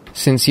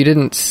 Since you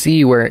didn't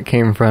see where it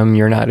came from,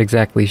 you're not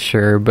exactly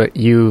sure, but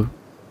you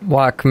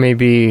walk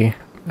maybe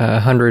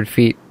 100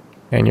 feet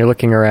and you're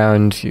looking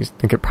around. You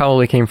think it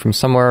probably came from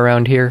somewhere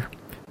around here,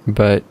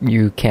 but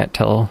you can't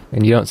tell,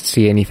 and you don't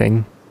see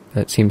anything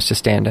that seems to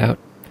stand out.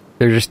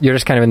 You're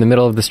just kind of in the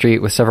middle of the street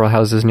with several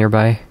houses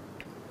nearby.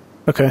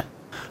 Okay.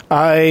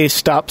 I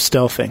stop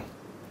stealthing.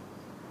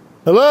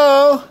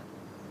 Hello?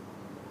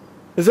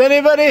 Is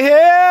anybody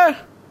here?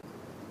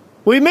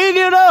 We mean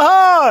you no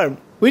harm.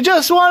 We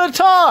just want to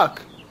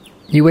talk.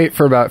 You wait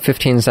for about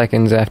 15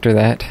 seconds after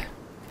that,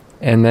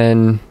 and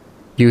then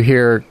you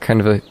hear kind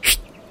of a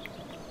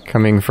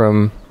coming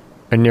from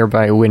a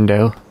nearby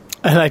window.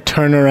 And I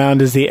turn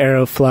around as the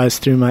arrow flies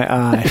through my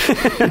eye.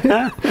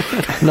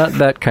 Not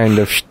that kind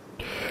of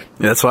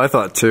Yeah, that's what I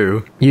thought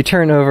too. You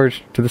turn over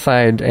to the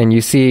side and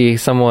you see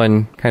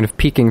someone kind of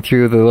peeking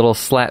through the little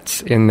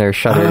slats in their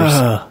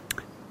shutters.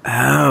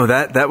 Oh,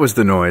 that was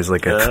the noise.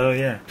 Like a Oh,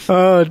 yeah.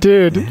 Oh,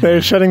 dude,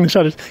 they're shutting the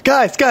shutters.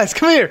 Guys,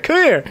 come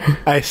here.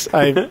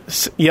 I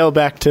yell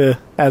back to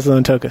Azlo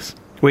and Tokas.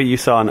 Wait, you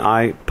saw an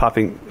eye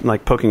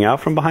poking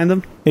out from behind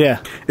them?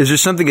 Yeah. Is there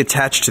something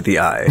attached to the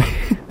eye?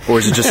 Or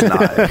is it just an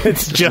eye?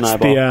 It's just an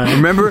the eye.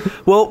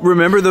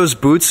 Remember those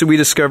boots that we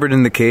discovered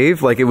in the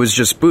cave? Like, it was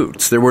just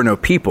boots. There were no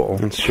people.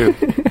 That's true.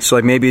 So,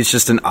 like, maybe it's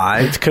just an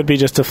eye? It could be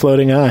just a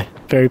floating eye.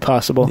 Very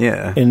possible.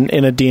 Yeah.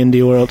 In a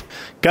D&D world.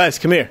 Guys,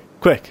 come here.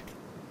 Quick.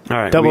 All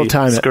right, Double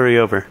time it. Scurry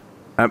over.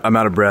 I'm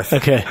out of breath.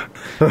 Okay.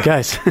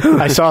 Guys,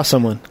 I saw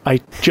someone. I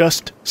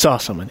just saw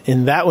someone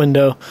in that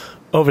window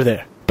over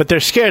there. But they're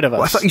scared of us.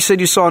 Well, I thought you said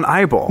you saw an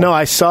eyeball. No,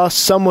 I saw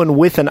someone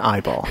with an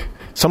eyeball.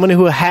 Someone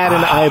who had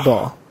an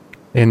eyeball.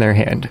 In their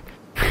hand.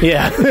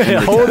 Yeah,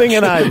 holding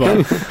an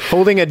eyeball.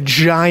 Holding a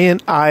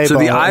giant eyeball. So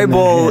the in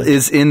eyeball their hand.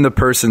 is in the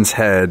person's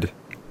head,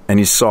 and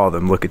you saw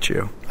them look at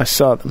you. I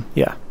saw them,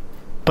 yeah.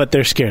 But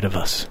they're scared of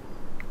us.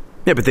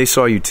 Yeah, but they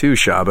saw you too,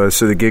 Shabba,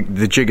 so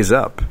the jig is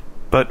up.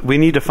 But we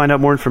need to find out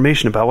more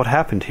information about what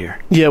happened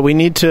here. Yeah, we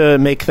need to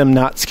make them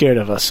not scared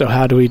of us, so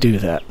how do we do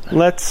that?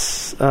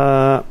 Let's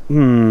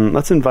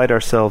invite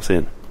ourselves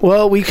in.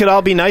 Well, we could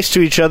all be nice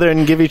to each other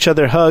and give each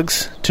other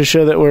hugs to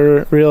show that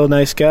we're real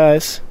nice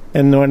guys,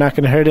 and we're not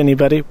going to hurt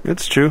anybody.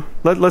 It's true.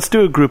 Let's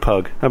do a group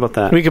hug. How about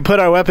that? We could put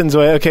our weapons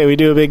away. Okay, we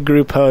do a big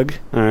group hug.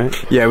 All right.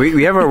 Yeah,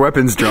 we have our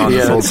weapons drawn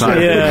this whole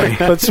time. Yeah,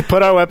 let's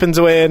put our weapons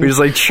away. And We just,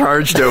 like,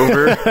 charged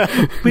over.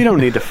 We don't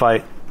need to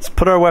fight. Let's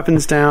put our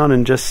weapons down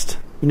and just,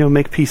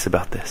 make peace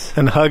about this.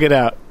 and hug it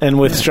out. And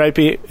with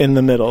Stripey in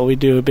the middle, we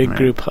do a big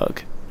group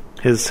hug.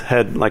 His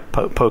head,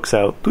 pokes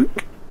out.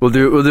 We'll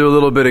do a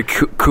little bit of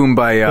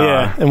kumbaya.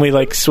 Yeah, and we,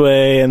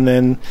 sway, and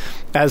then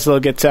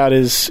Azlo gets out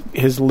his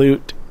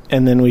lute,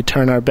 and then we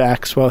turn our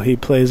backs while he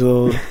plays a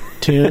little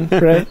tune,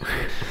 right?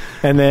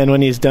 And then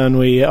when he's done,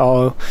 we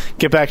all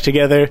get back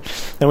together,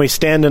 and we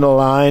stand in a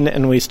line,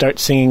 and we start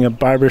singing a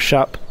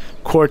barbershop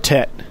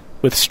quartet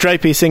with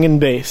Stripey singing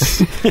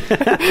bass.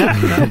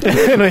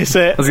 And we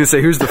say, I was going to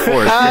say, who's the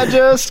fourth? I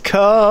just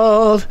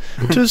called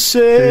to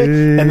say...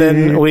 And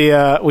then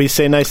we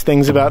say nice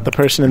things about the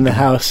person in the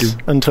house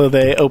until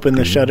they open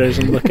the shutters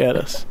and look at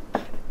us.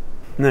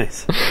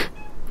 Nice.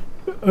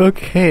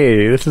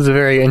 Okay, this is a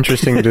very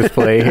interesting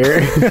display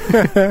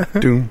here.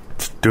 Doom,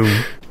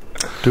 doom.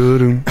 So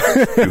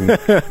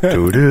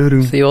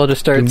you all just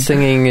start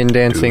singing and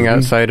dancing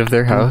outside of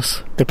their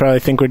house. They probably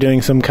think we're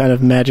doing some kind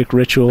of magic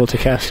ritual to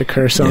cast a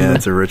curse on Yeah, them.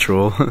 it's a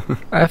ritual.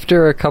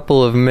 After a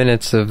couple of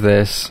minutes of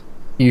this,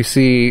 you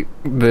see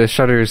the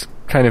shutters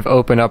kind of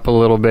open up a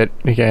little bit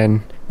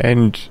again,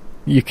 and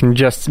you can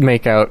just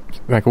make out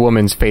a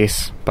woman's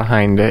face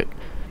behind it.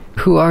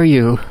 Who are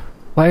you?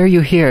 Why are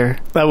you here?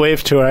 I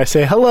wave to her. I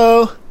say,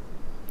 hello.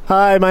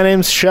 Hi, my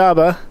name's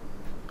Shabba,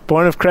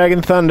 born of Crag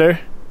and Thunder,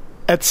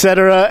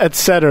 etc.,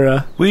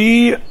 etc.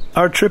 We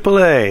are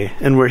AAA,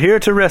 and we're here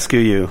to rescue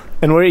you.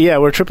 And we're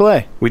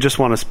AAA. We just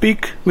want to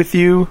speak with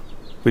you.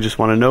 We just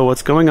want to know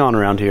what's going on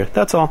around here.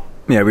 That's all.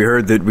 Yeah, we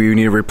heard that we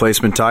need a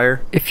replacement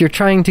tire. If you're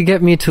trying to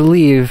get me to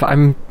leave,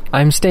 I'm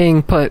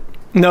staying put.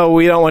 No,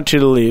 we don't want you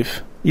to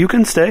leave. You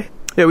can stay.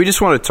 Yeah, we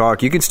just want to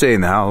talk. You can stay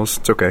in the house.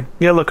 It's okay.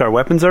 Yeah, look, our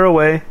weapons are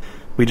away.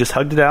 We just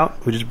hugged it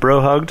out. We just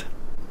bro-hugged.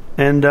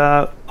 And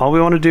all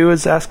we want to do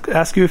is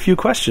ask you a few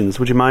questions.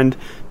 Would you mind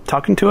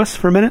talking to us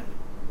for a minute?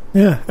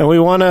 Yeah, and we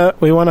wanna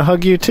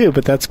hug you too,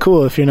 but that's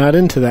cool if you're not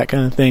into that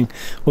kind of thing.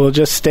 We'll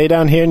just stay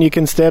down here and you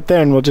can stay up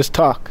there and we'll just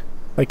talk,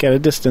 at a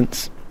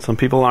distance. Some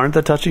people aren't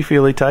the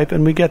touchy-feely type,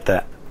 and we get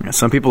that. Yeah,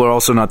 some people are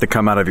also not the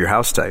come out of your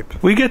house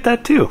type. We get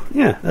that too.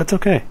 Yeah, that's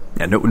okay.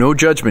 Yeah, no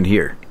judgment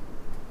here.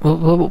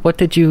 Well, what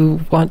did you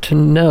want to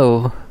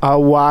know?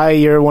 Why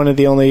you're one of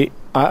the only...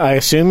 I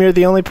assume you're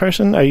the only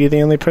person? Are you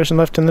the only person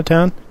left in the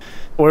town?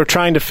 We're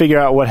trying to figure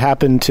out what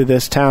happened to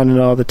this town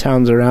and all the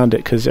towns around it,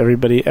 because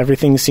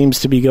everything seems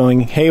to be going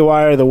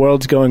haywire, the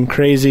world's going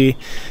crazy,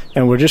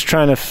 and we're just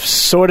trying to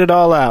sort it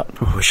all out.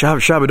 Oh,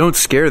 Shabba, don't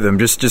scare them.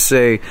 Just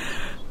say,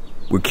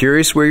 we're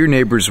curious where your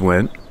neighbors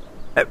went.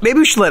 Maybe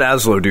we should let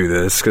Azlo do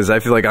this, because I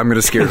feel like I'm going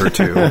to scare her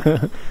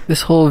too.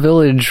 This whole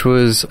village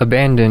was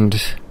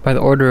abandoned by the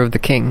order of the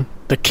king.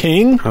 The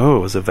king? Oh, it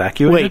was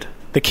evacuated? Wait,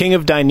 the king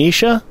of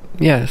Dionysia?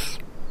 Yes.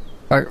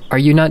 Are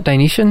you not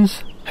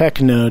Dionysians?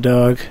 Heck no,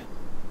 dog.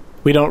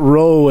 We don't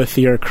roll with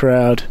your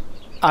crowd.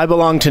 I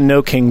belong to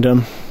no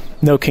kingdom.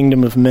 No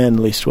kingdom of men,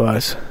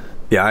 leastwise.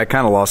 Yeah, I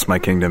kind of lost my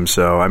kingdom,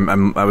 so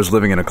I was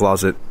living in a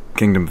closet,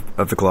 kingdom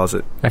of the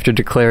closet. After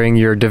declaring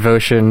your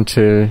devotion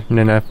to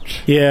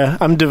Nineft. Yeah,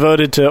 I'm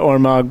devoted to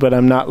Ormog, but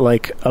I'm not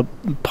like a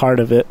part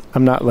of it.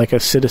 I'm not like a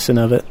citizen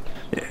of it.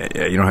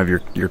 Yeah, you don't have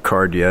your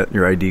card yet,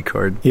 your ID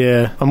card.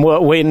 Yeah, I'm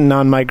waiting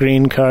on my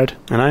green card.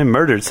 And I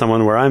murdered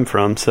someone where I'm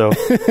from, so...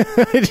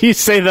 Did you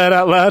say that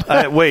out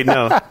loud? Wait,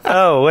 no.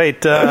 Oh,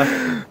 wait,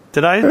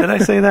 did I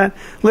say that?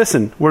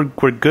 Listen, we're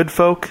good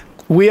folk.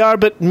 We are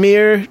but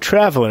mere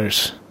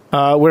travelers.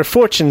 We're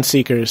fortune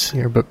seekers.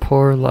 You're but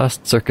poor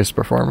lost circus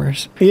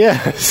performers.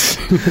 Yes.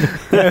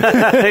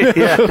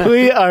 Yeah.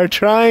 We are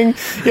trying.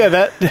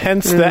 Yeah,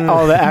 hence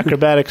all the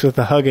acrobatics with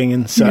the hugging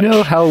and such. You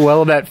know how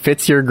well that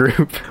fits your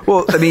group?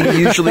 Well, I mean, you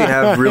usually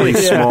have really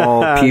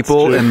small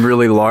people and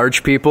really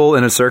large people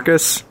in a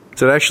circus,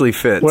 so it actually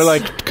fits. We're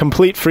like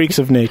complete freaks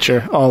of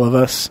nature, all of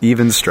us.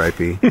 Even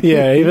Stripey.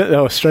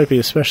 Yeah, Stripey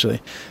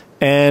especially.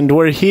 And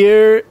we're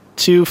here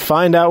to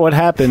find out what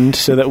happened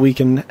so that we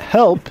can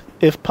help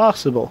if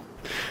possible.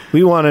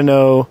 We want to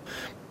know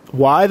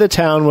why the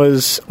town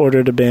was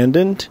ordered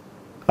abandoned,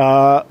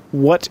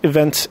 what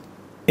events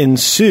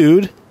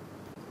ensued,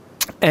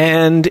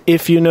 and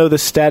if you know the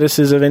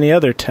statuses of any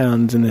other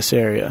towns in this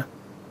area.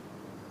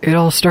 It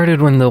all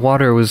started when the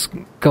water was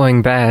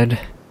going bad.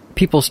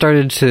 People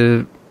started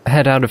to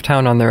head out of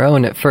town on their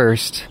own at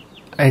first.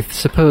 I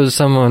suppose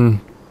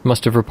someone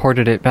must have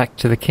reported it back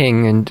to the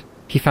king, and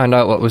he found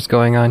out what was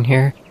going on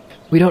here.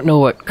 We don't know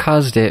what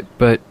caused it,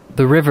 but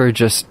the river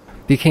just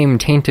became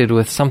tainted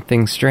with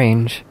something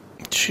strange.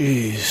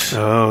 Jeez.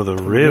 Oh, the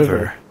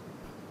river.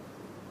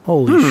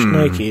 Holy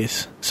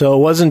shnikes. So it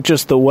wasn't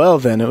just the well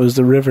then, it was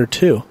the river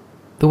too.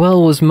 The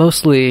well was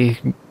mostly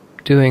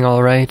doing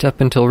all right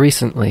up until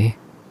recently.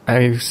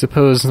 I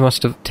suppose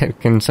must have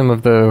taken some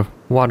of the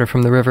water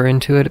from the river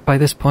into it by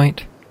this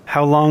point.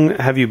 How long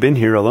have you been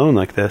here alone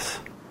like this?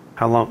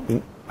 How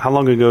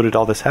long ago did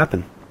all this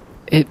happen?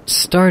 It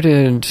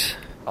started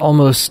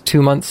almost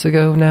 2 months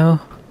ago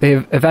now. They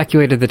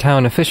evacuated the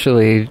town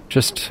officially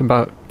just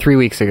about 3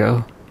 weeks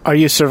ago. Are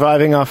you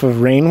surviving off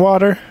of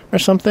rainwater or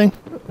something?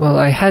 Well,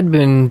 I had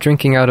been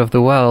drinking out of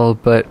the well,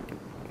 but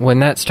when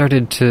that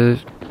started to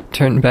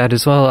turn bad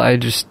as well,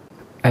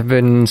 I've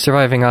been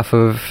surviving off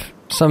of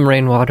some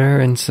rainwater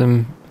and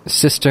some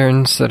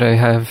cisterns that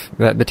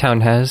the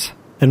town has.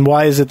 And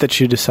why is it that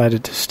you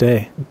decided to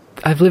stay?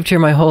 I've lived here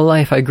my whole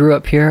life. I grew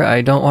up here.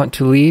 I don't want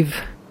to leave.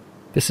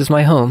 This is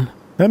my home.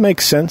 That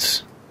makes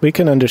sense. We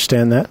can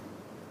understand that.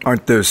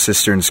 Aren't those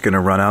cisterns going to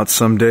run out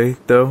someday,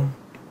 though?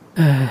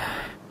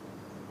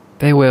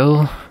 They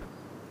will.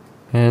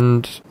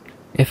 And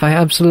if I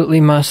absolutely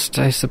must,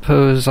 I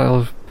suppose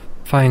I'll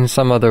find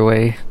some other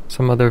way,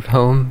 some other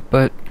home,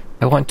 but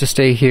I want to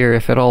stay here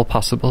if at all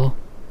possible.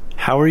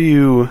 How are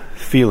you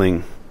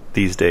feeling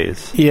these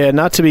days? Yeah,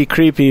 not to be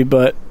creepy,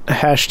 but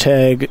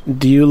hashtag,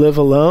 do you live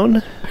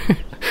alone?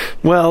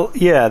 Well,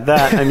 yeah,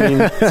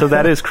 so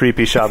that is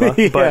creepy, Shabba.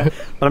 Yeah. But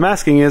what I'm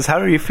asking is, how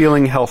are you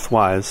feeling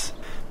health-wise?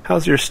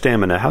 How's your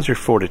stamina? How's your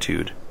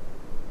fortitude?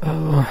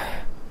 Oh,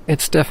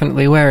 it's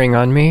definitely wearing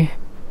on me.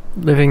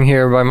 Living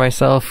here by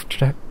myself,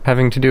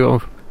 having to do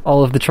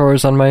all of the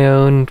chores on my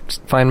own,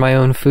 find my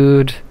own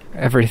food.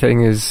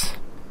 Everything is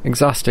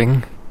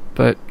exhausting,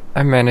 but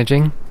I'm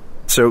managing.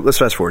 So let's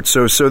fast forward.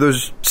 So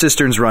those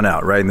cisterns run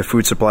out, right? And the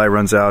food supply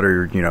runs out,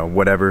 or,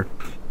 whatever.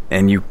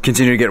 And you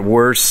continue to get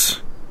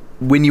worse.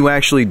 When you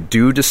actually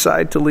do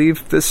decide to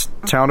leave this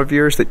town of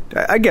yours,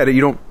 I get it,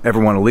 you don't ever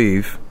want to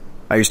leave.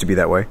 I used to be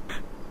that way.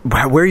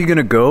 Where are you going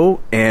to go,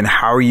 and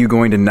how are you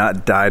going to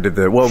not die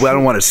to well, I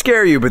don't want to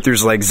scare you, but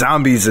there's like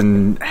zombies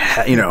and,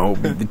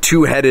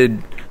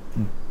 two-headed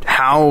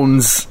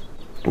hounds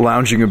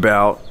lounging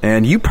about,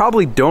 and you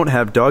probably don't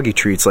have doggy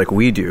treats like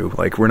we do.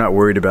 Like, we're not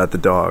worried about the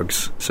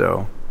dogs,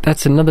 so...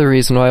 That's another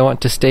reason why I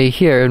want to stay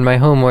here in my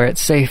home where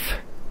it's safe.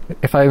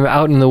 If I'm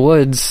out in the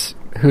woods,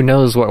 who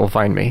knows what will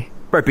find me.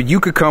 Right, but you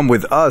could come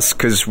with us,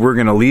 because we're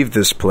going to leave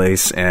this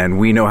place, and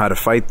we know how to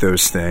fight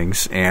those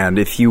things, and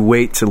if you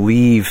wait to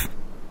leave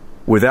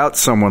without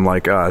someone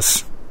like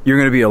us, you're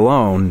going to be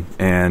alone,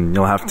 and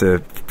you'll have to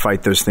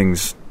fight those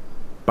things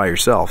by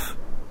yourself.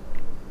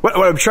 What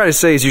I'm trying to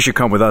say is you should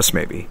come with us,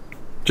 maybe.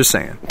 Just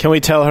saying. Can we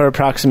tell her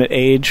approximate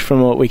age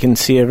from what we can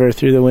see of her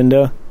through the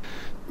window?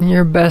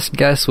 Your best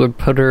guess would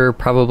put her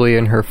probably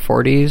in her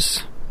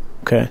 40s.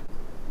 Okay.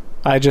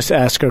 I just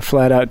ask her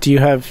flat out, do you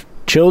have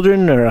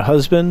children or a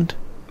husband?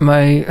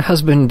 My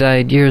husband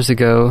died years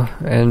ago,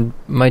 and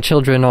my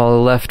children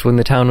all left when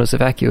the town was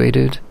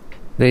evacuated.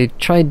 They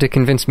tried to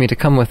convince me to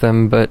come with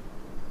them, but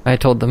I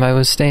told them I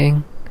was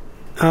staying.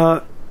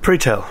 Pray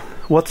tell,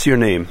 what's your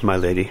name, my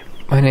lady?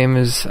 My name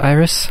is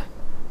Iris.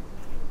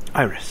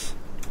 Iris.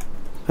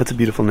 That's a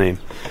beautiful name.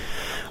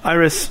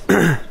 Iris,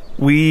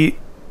 we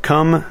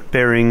come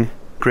bearing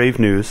grave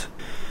news.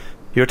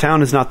 Your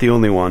town is not the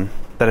only one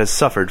that has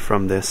suffered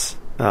from this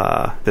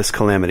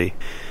calamity.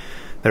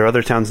 There are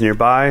other towns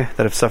nearby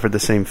that have suffered the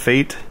same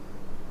fate,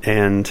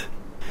 and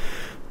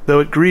though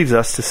it grieves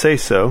us to say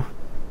so,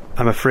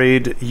 I'm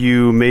afraid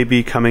you may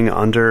be coming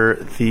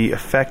under the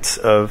effects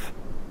of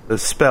the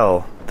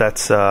spell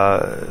that's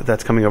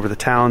coming over the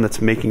town,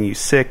 that's making you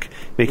sick,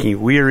 making you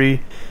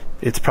weary.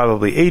 It's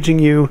probably aging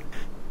you,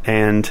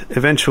 and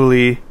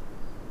eventually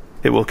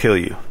it will kill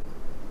you.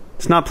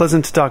 It's not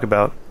pleasant to talk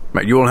about.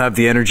 Right, you won't have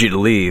the energy to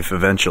leave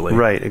eventually.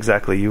 Right,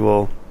 exactly. You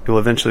will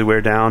eventually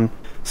wear down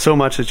so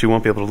much that you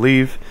won't be able to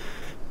leave.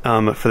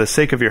 For the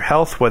sake of your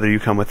health, whether you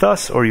come with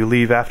us or you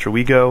leave after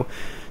we go,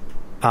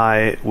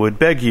 I would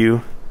beg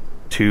you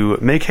to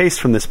make haste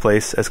from this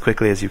place as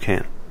quickly as you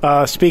can.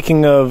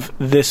 Speaking of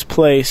this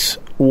place,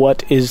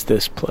 what is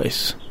this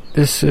place?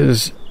 This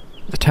is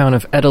the town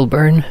of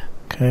Edelburn.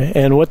 Okay,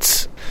 and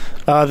what's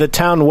the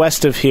town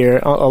west of here,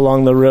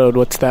 along the road,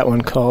 what's that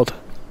one called?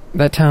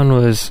 That town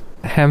was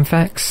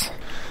Hamfax.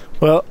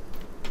 Well,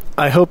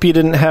 I hope you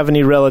didn't have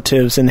any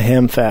relatives in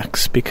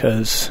Hamfax,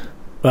 because,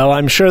 well,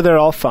 I'm sure they're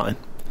all fine.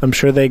 I'm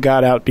sure they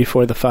got out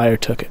before the fire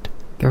took it.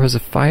 There was a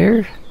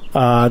fire?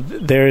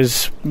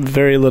 There's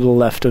very little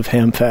left of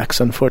Hamfax,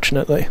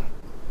 unfortunately.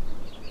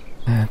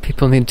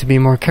 People need to be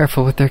more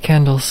careful with their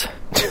candles.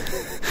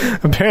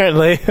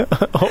 Apparently.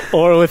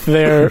 Or with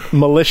their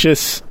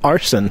malicious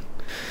arson.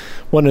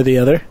 One or the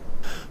other.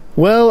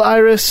 Well,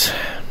 Iris,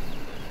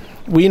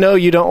 we know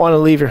you don't want to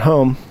leave your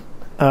home.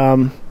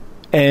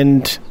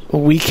 And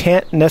we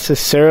can't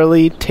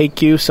necessarily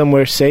take you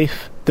somewhere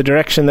safe. The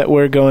direction that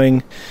we're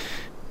going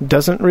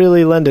doesn't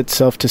really lend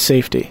itself to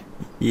safety.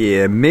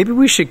 Yeah, maybe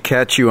we should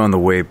catch you on the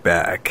way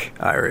back,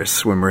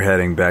 Iris, when we're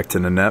heading back to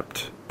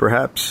Nenept,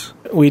 perhaps?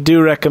 We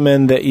do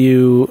recommend that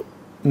you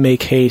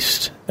make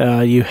haste.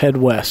 You head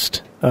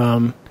west.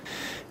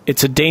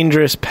 It's a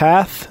dangerous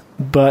path,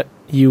 but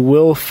you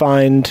will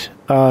find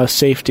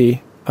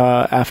safety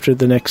after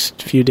the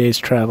next few days'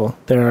 travel.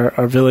 There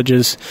are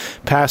villages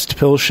past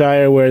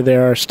Pillshire where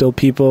there are still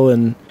people,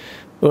 and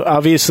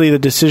obviously the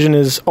decision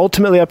is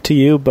ultimately up to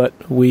you, but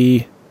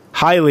we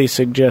highly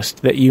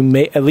suggest that you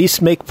may at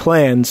least make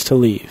plans to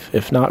leave.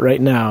 If not right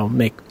now,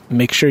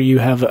 make sure you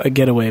have a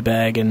getaway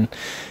bag and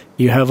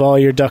you have all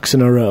your ducks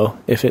in a row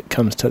if it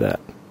comes to that.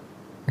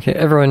 Okay,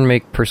 everyone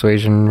make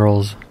persuasion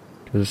rolls,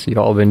 because you've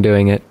all been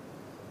doing it.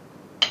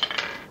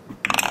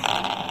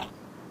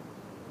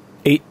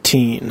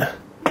 18.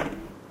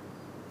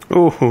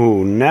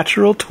 Ooh,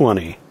 natural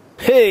 20.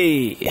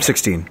 Hey!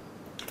 16.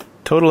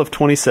 Total of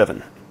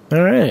 27.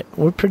 All right,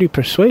 we're pretty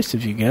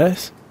persuasive, you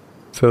guys.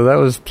 So that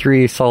was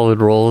 3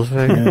 solid rolls.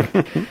 Yeah.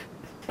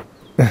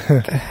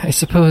 I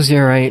suppose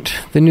you're right.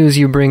 The news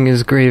you bring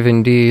is grave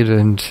indeed,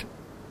 and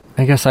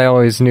I guess I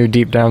always knew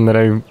deep down that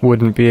I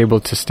wouldn't be able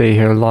to stay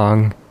here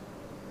long.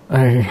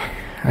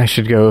 I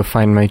should go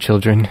find my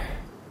children.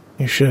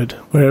 You should.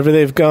 Wherever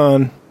they've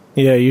gone,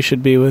 yeah, you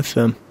should be with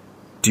them.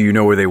 Do you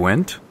know where they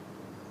went?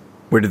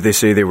 Where did they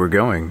say they were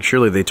going?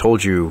 Surely they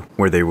told you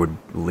where they would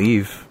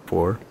leave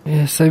for.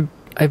 Yes,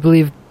 I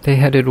believe they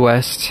headed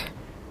west.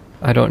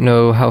 I don't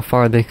know how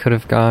far they could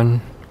have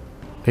gone.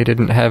 They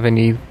didn't have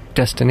any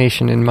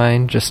destination in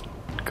mind, just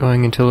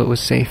going until it was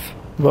safe.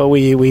 Well,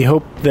 we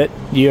hope that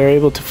you're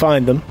able to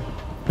find them.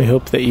 We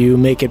hope that you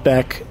make it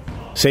back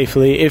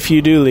safely if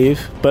you do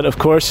leave. But of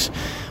course,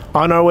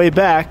 on our way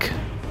back,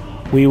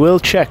 we will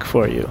check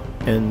for you.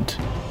 And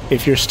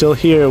if you're still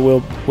here,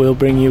 we'll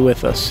bring you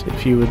with us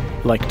if you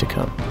would like to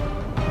come.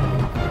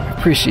 I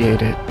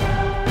appreciate it.